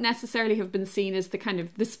 And they wouldn't necessarily have been seen as the kind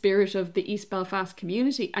of the spirit of the East Belfast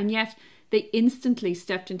community. And yet they instantly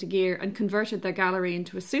stepped into gear and converted their gallery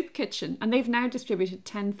into a soup kitchen. And they've now distributed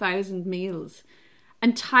 10,000 meals,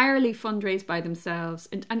 entirely fundraised by themselves.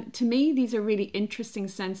 And to me, these are really interesting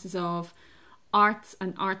senses of arts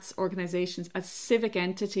and arts organisations as civic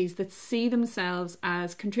entities that see themselves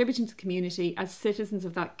as contributing to the community, as citizens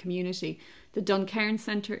of that community. The Duncairn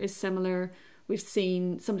Centre is similar. We've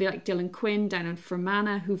seen somebody like Dylan Quinn down in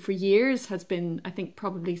Fermanagh, who for years has been, I think,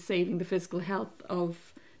 probably saving the physical health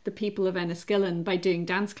of the people of Enniskillen by doing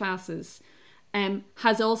dance classes,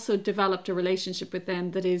 has also developed a relationship with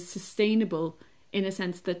them that is sustainable, in a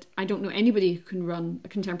sense that I don't know anybody who can run a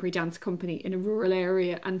contemporary dance company in a rural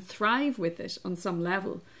area and thrive with it on some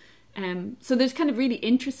level. So there's kind of really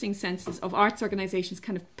interesting senses of arts organisations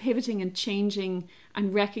kind of pivoting and changing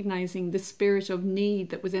and recognising the spirit of need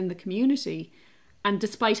that was in the community, and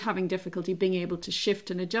despite having difficulty being able to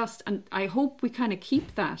shift and adjust. And I hope we kind of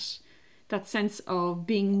keep that sense of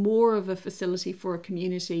being more of a facility for a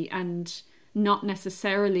community and not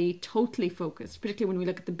necessarily totally focused, particularly when we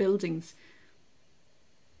look at the buildings.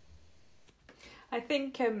 I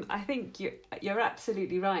think you're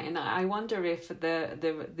absolutely right, and I wonder if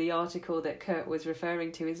the article that Kurt was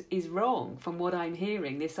referring to is wrong from what I'm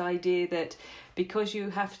hearing. This idea that because you're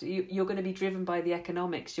going to be driven by the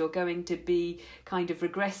economics. You're going to be kind of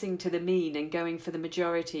regressing to the mean and going for the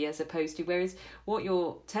majority as opposed to, whereas what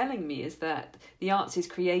you're telling me is that the arts is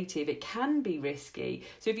creative. It can be risky.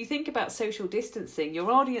 So if you think about social distancing, your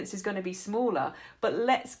audience is going to be smaller, but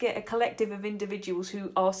let's get a collective of individuals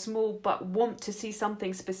who are small but want to see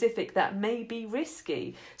something specific that may be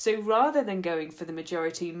risky. So rather than going for the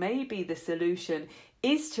majority, maybe the solution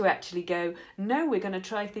is to actually go, no, we're going to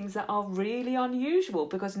try things that are really unusual,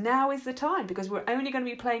 because now is the time, because we're only going to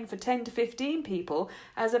be playing for 10 to 15 people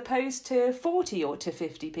as opposed to 40 or to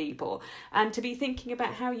 50 people, and to be thinking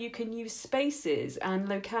about how you can use spaces and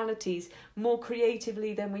localities more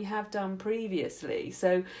creatively than we have done previously.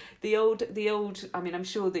 So the old, I mean, I'm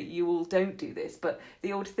sure that you all don't do this, but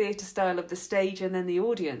the old theatre style of the stage and then the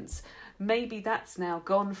audience, maybe that's now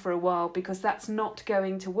gone for a while because that's not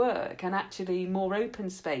going to work, and actually more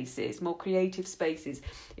open spaces, more creative spaces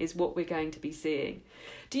is what we're going to be seeing.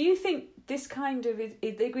 Do you think this kind of is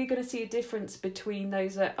we're going to see a difference between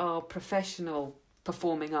those that are professional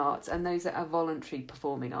performing arts and those that are voluntary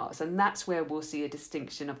performing arts, and that's where we'll see a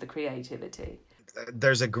distinction of the creativity?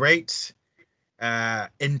 There's a great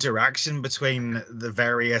interaction between the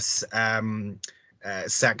various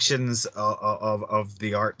sections of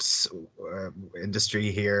the arts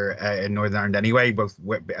industry here in Northern Ireland anyway. Both,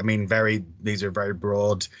 I mean, these are very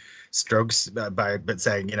broad strokes, but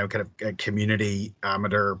saying, you know, kind of community,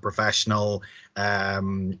 amateur, professional,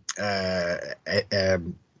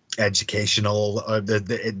 educational,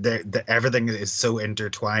 the everything is so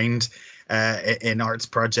intertwined in arts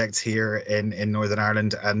projects here in Northern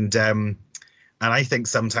Ireland, and I think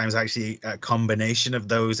sometimes actually a combination of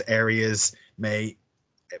those areas may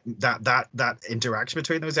that interaction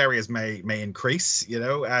between those areas may increase, you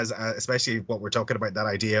know, as especially what we're talking about, that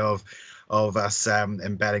idea of us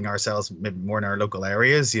embedding ourselves more in our local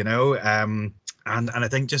areas, you know, and I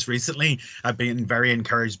think just recently I've been very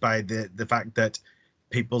encouraged by the fact that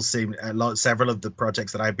people seem several of the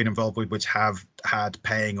projects that I've been involved with which have had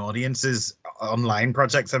paying audiences, online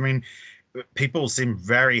projects, I mean, people seem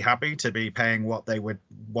very happy to be paying what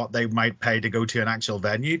they might pay to go to an actual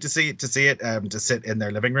venue to see it, to sit in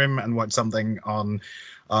their living room and watch something on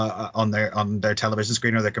their television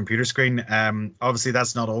screen or their computer screen. Obviously,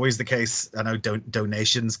 that's not always the case. I know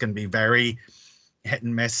donations can be very hit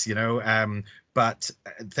and miss, you know, but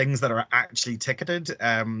things that are actually ticketed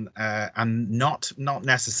and not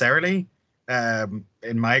necessarily,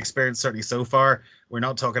 in my experience, certainly so far, we're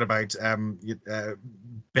not talking about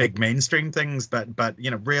big mainstream things, but you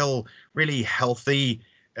know, really healthy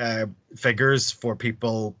figures for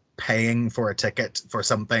people paying for a ticket for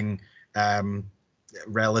something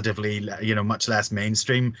relatively, you know, much less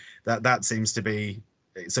mainstream. That seems to be,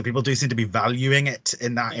 so people do seem to be valuing it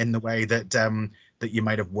in the way that that you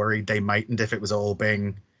might have worried they mightn't if it was all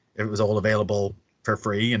available for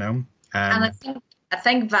free, you know. And I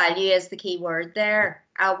think value is the key word there.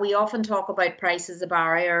 We often talk about price as a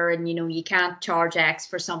barrier, and you know, you can't charge X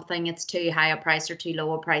for something, it's too high a price or too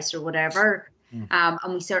low a price or whatever. And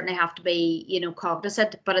we certainly have to be, you know,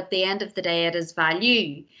 cognizant. But at the end of the day, it is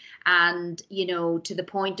value. And you know, to the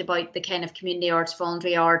point about the kind of community arts,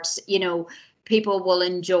 voluntary arts, you know, people will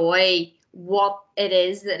enjoy what it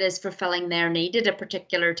is that is fulfilling their need at a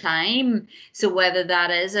particular time. So whether that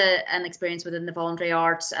is an experience within the voluntary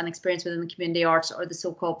arts, an experience within the community arts, or the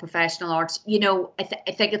so-called professional arts, you know, I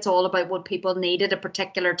think it's all about what people need at a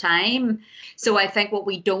particular time. So I think what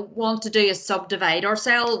we don't want to do is subdivide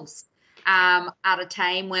ourselves at a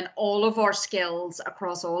time when all of our skills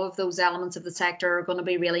across all of those elements of the sector are going to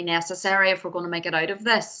be really necessary if we're going to make it out of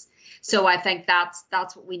this. So I think that's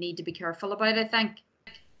what we need to be careful about, I think.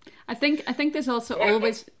 I think there's also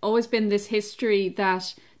always been this history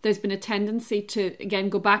that there's been a tendency to, again,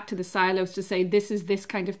 go back to the silos, to say this is this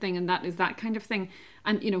kind of thing and that is that kind of thing.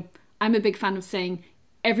 And, you know, I'm a big fan of saying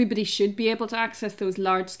everybody should be able to access those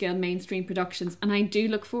large-scale mainstream productions. And I do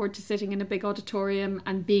look forward to sitting in a big auditorium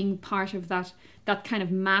and being part of that kind of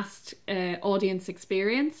massed audience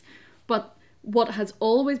experience. But what has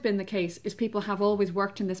always been the case is people have always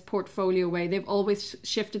worked in this portfolio way. They've always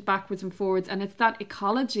shifted backwards and forwards, and it's that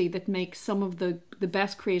ecology that makes some of the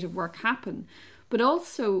best creative work happen. But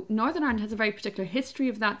also, Northern Ireland has a very particular history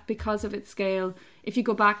of that because of its scale. If you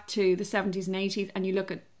go back to the 70s and 80s and you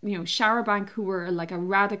look at, you know, Sharabank, who were like a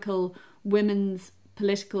radical women's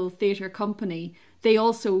political theatre company, they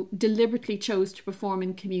also deliberately chose to perform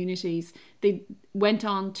in communities. They went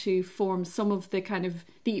on to form some of the kind of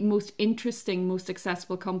the most interesting, most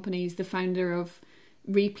accessible companies. The founder of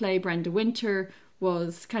Replay, Brenda Winter,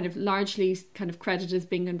 was kind of largely kind of credited as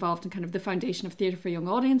being involved in kind of the foundation of theatre for young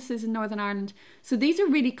audiences in Northern Ireland. So these are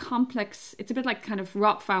really complex, it's a bit like kind of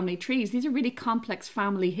rock family trees. These are really complex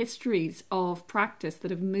family histories of practice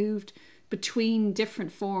that have moved between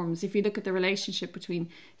different forms. If you look at the relationship between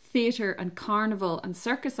theatre and carnival and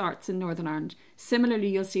circus arts in Northern Ireland, similarly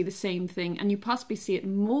you'll see the same thing, and you possibly see it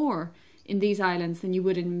more in these islands than you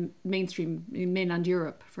would in mainland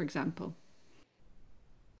Europe, for example.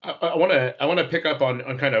 I want to pick up on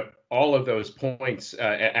kind of all of those points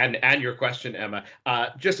and your question, Emma.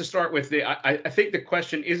 Just to start with, I think the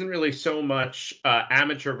question isn't really so much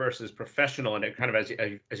amateur versus professional, and it kind of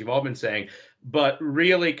as you've all been saying, but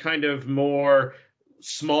really kind of more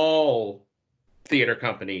small theater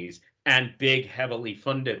companies and big, heavily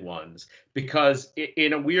funded ones, because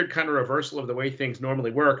in a weird kind of reversal of the way things normally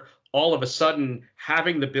work, all of a sudden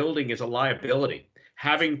having the building is a liability.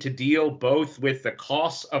 Having to deal both with the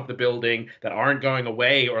costs of the building that aren't going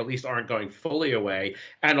away, or at least aren't going fully away,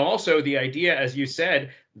 and also the idea, as you said,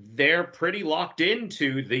 they're pretty locked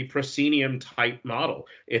into the proscenium type model.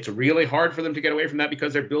 It's really hard for them to get away from that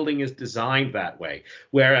because their building is designed that way.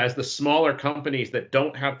 Whereas the smaller companies that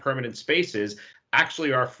don't have permanent spaces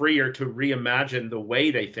actually are freer to reimagine the way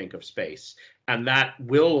they think of space. And that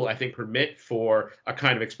will, I think, permit for a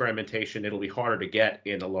kind of experimentation it'll be harder to get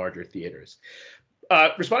in the larger theaters.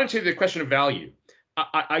 Responding to the question of value,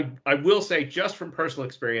 I will say, just from personal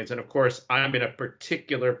experience, and of course, I'm in a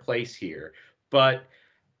particular place here, but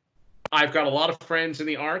I've got a lot of friends in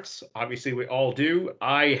the arts. Obviously, we all do.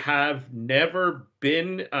 I have never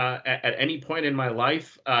been at any point in my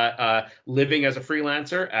life living as a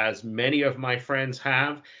freelancer, as many of my friends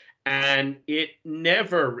have. And it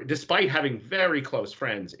never, despite having very close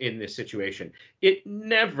friends in this situation, it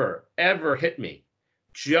never, ever hit me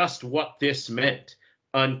just what this meant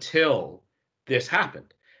until this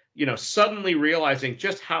happened. You know, suddenly realizing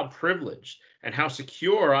just how privileged and how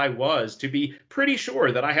secure I was to be pretty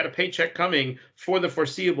sure that I had a paycheck coming for the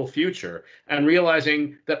foreseeable future, and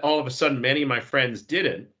realizing that all of a sudden many of my friends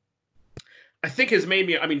didn't, I think has made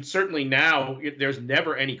me, I mean, certainly now there's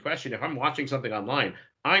never any question. If I'm watching something online,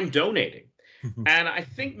 I'm donating. And I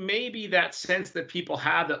think maybe that sense that people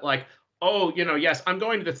have that, like, oh, you know, yes, I'm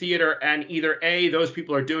going to the theater, and either A, those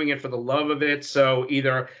people are doing it for the love of it, so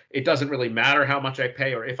either it doesn't really matter how much I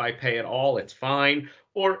pay, or if I pay at all, it's fine.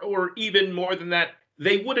 Or even more than that,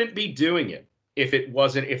 they wouldn't be doing it if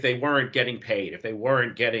they weren't getting paid, if they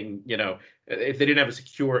weren't getting, you know, if they didn't have a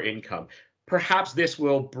secure income. Perhaps this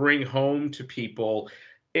will bring home to people,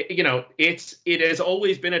 you know, it has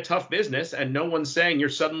always been a tough business, and no one's saying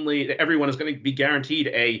everyone is going to be guaranteed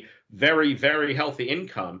a very, very healthy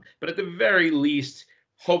income. But at the very least,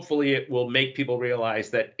 hopefully it will make people realize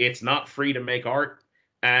that it's not free to make art,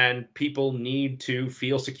 and people need to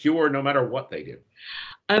feel secure no matter what they do.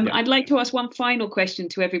 I'd like to ask one final question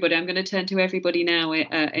to everybody. I'm going to turn to everybody now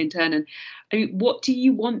in turn. And I mean, what do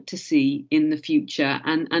you want to see in the future?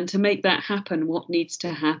 And to make that happen, what needs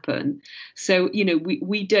to happen? So, you know,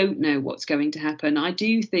 we don't know what's going to happen. I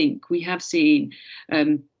do think we have seen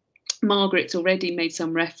Margaret's already made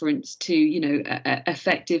some reference to, you know,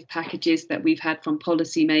 effective packages that we've had from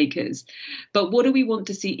policymakers. But what do we want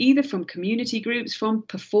to see, either from community groups, from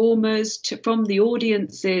performers, from the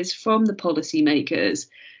audiences, from the policymakers,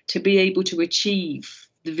 to be able to achieve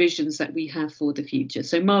the visions that we have for the future?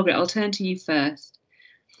 So, Margaret, I'll turn to you first.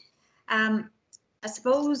 I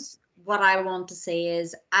suppose what I want to say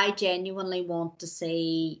is I genuinely want to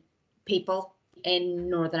see people in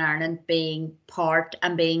Northern Ireland being part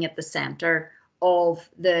and being at the centre of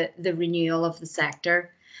the renewal of the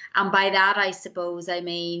sector. And by that, I suppose, I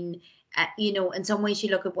mean, you know, in some ways you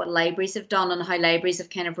look at what libraries have done and how libraries have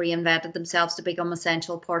kind of reinvented themselves to become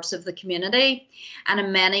essential parts of the community. And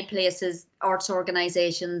in many places, arts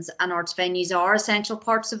organisations and arts venues are essential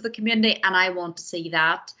parts of the community. And I want to see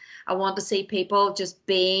that. I want to see people just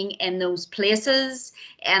being in those places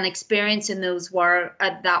and experiencing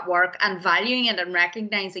that work and valuing it and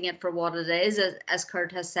recognising it for what it is, as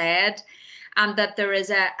Kurt has said, and that there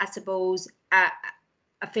is I suppose, a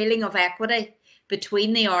feeling of equity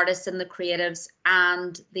between the artists and the creatives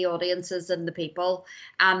and the audiences and the people,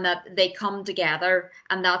 and that they come together,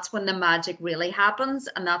 and that's when the magic really happens,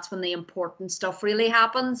 and that's when the important stuff really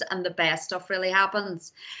happens and the best stuff really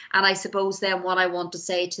happens. And I suppose then what I want to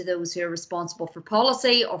say to those who are responsible for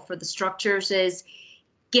policy or for the structures is,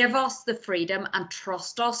 give us the freedom and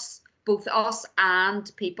trust us, both us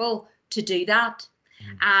and people, to do that.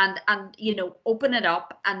 And you know, open it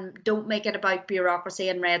up and don't make it about bureaucracy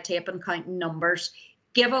and red tape and counting numbers.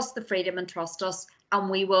 Give us the freedom and trust us, and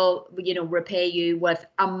we will, you know, repay you with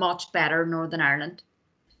a much better Northern Ireland.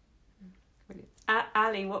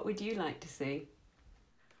 Ali, what would you like to see?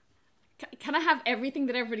 Can I have everything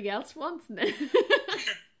that everybody else wants?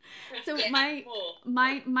 So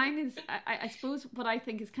mine is, I suppose what I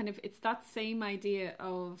think is kind of, it's that same idea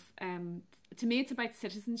of, to me it's about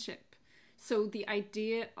citizenship. So the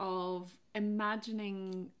idea of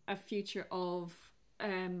imagining a future of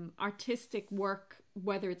artistic work,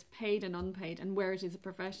 whether it's paid and unpaid, and where it is a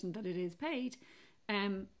profession that it is paid,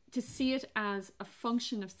 to see it as a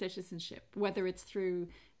function of citizenship, whether it's through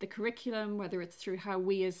the curriculum, whether it's through how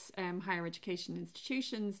we as higher education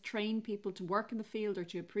institutions train people to work in the field or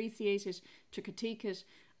to appreciate it, to critique it,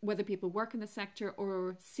 whether people work in the sector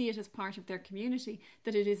or see it as part of their community,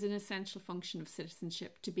 that it is an essential function of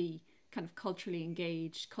citizenship to be kind of culturally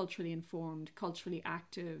engaged, culturally informed, culturally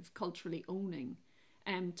active, culturally owning.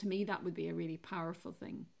 To me, that would be a really powerful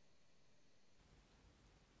thing.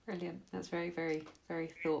 Brilliant. That's very, very, very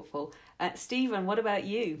thoughtful. Stephen, what about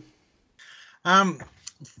you? I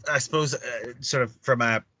suppose sort of from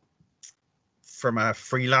a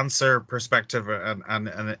freelancer perspective and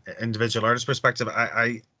an individual artist perspective,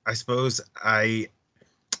 I suppose I'd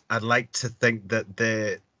like to think that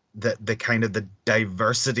the kind of the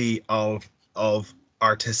diversity of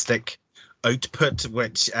artistic output,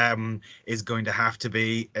 which is going to have to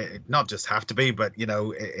be, not just have to be, but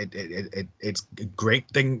it's a great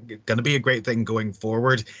thing, going to be a great thing going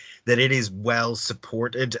forward, that it is well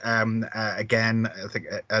supported. Again, I think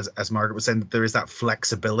as Margaret was saying, that there is that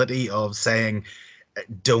flexibility of saying,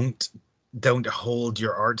 don't hold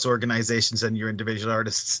your arts organizations and your individual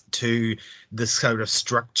artists to the sort of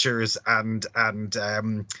structures and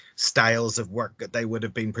styles of work that they would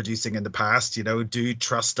have been producing in the past. Do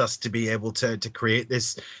trust us to be able to create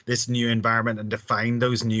this new environment and define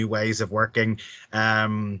those new ways of working.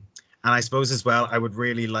 And I suppose as well, I would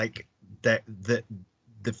really like the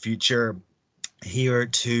future here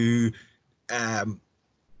to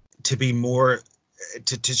be more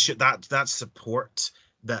to that support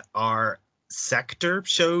that our sector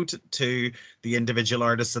showed to the individual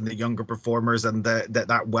artists and the younger performers, and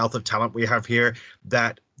that wealth of talent we have here,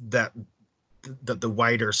 that the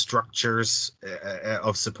wider structures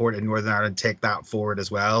of support in Northern Ireland take that forward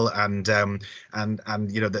as well, and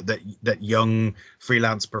that young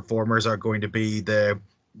freelance performers are going to be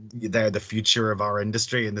they're the future of our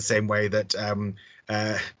industry, in the same way that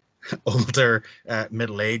older,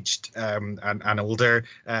 middle-aged, and older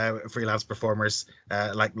freelance performers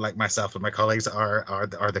like myself and my colleagues are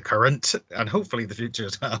the current and hopefully the future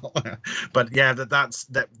as well. But yeah,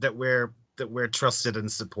 that we're trusted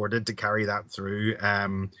and supported to carry that through,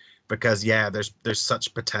 because there's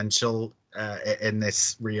such potential in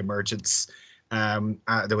this reemergence.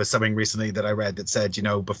 There was something recently that I read that said,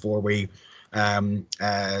 before we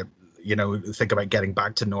think about getting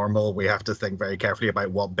back to normal, we have to think very carefully about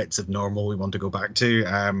what bits of normal we want to go back to.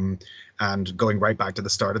 And going right back to the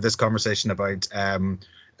start of this conversation about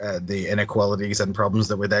the inequalities and problems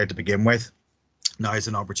that were there to begin with, now is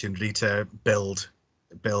an opportunity to build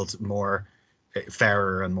more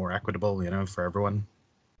fairer and more equitable, for everyone.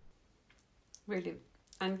 Brilliant.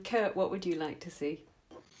 And Kurt, what would you like to see?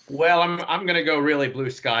 Well, I'm going to go really blue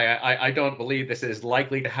sky. I don't believe this is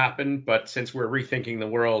likely to happen, but since we're rethinking the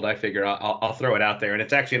world, I figure I'll throw it out there. And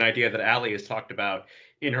it's actually an idea that Ali has talked about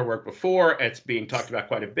in her work before. It's being talked about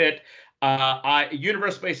quite a bit.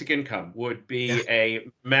 Universal basic income would be a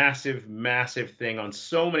massive, massive thing on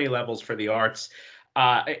so many levels for the arts.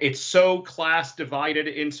 It's so class divided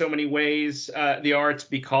in so many ways, the arts,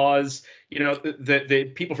 because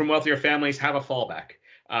the people from wealthier families have a fallback.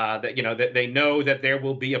 That they know that there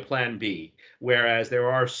will be a plan B, whereas there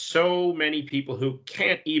are so many people who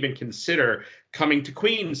can't even consider coming to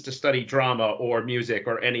Queen's to study drama or music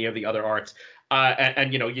or any of the other arts.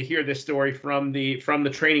 And you hear this story from the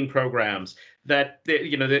training programs that the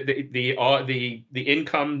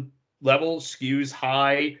income level skews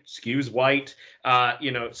high, skews white.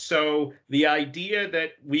 So the idea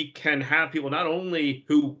that we can have people not only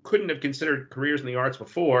who couldn't have considered careers in the arts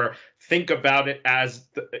before think about it as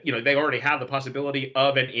they already have the possibility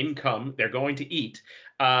of an income they're going to eat.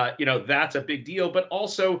 That's a big deal, but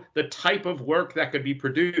also the type of work that could be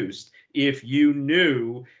produced. If you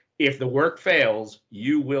knew if the work fails,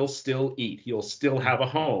 you will still eat, you'll still have a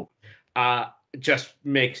home. Just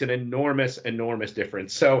makes an enormous, enormous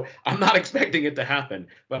difference. So I'm not expecting it to happen,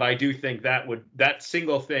 but I do think that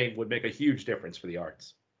single thing would make a huge difference for the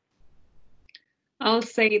arts. I'll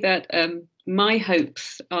say that my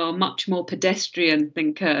hopes are much more pedestrian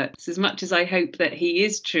than Kurt's. As much as I hope that he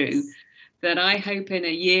is true, that I hope in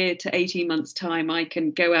a year to 18 months' time I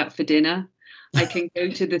can go out for dinner, I can go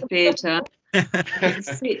to the theatre,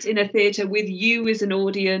 sit in a theatre with you as an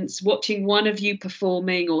audience, watching one of you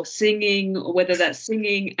performing or singing, or whether that's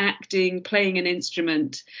singing, acting, playing an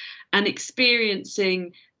instrument, and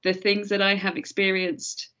experiencing the things that I have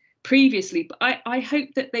experienced previously. But I hope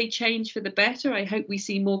that they change for the better. I hope we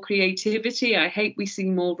see more creativity. I hope we see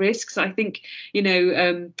more risks. I think, in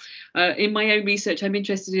my own research, I'm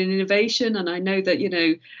interested in innovation, and I know that,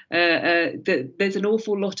 that there's an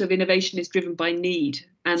awful lot of innovation is driven by need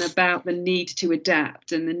and about the need to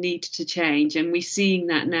adapt and the need to change. And we're seeing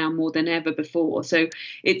that now more than ever before. So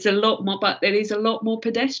it's a lot more, but it is a lot more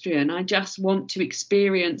pedestrian. I just want to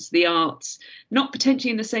experience the arts, not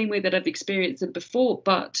potentially in the same way that I've experienced them before,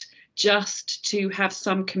 but just to have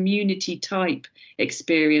some community type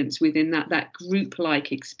experience within that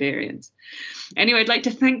group-like experience. Anyway, I'd like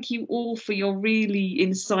to thank you all for your really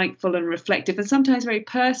insightful and reflective and sometimes very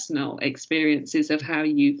personal experiences of how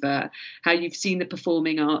you've seen the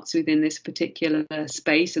performing arts within this particular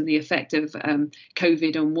space and the effect of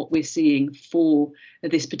COVID on what we're seeing for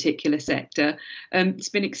this particular sector. It's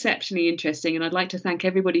been exceptionally interesting, and I'd like to thank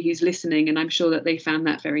everybody who's listening, and I'm sure that they found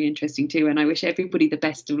that very interesting too, and I wish everybody the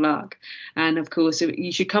best of luck. And of course,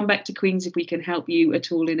 you should come back to Queen's if we can help you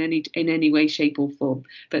at all in any way, shape or form.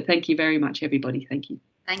 But thank you very much, everybody. Thank you.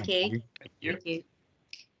 Thank you. Thank you. Thank you.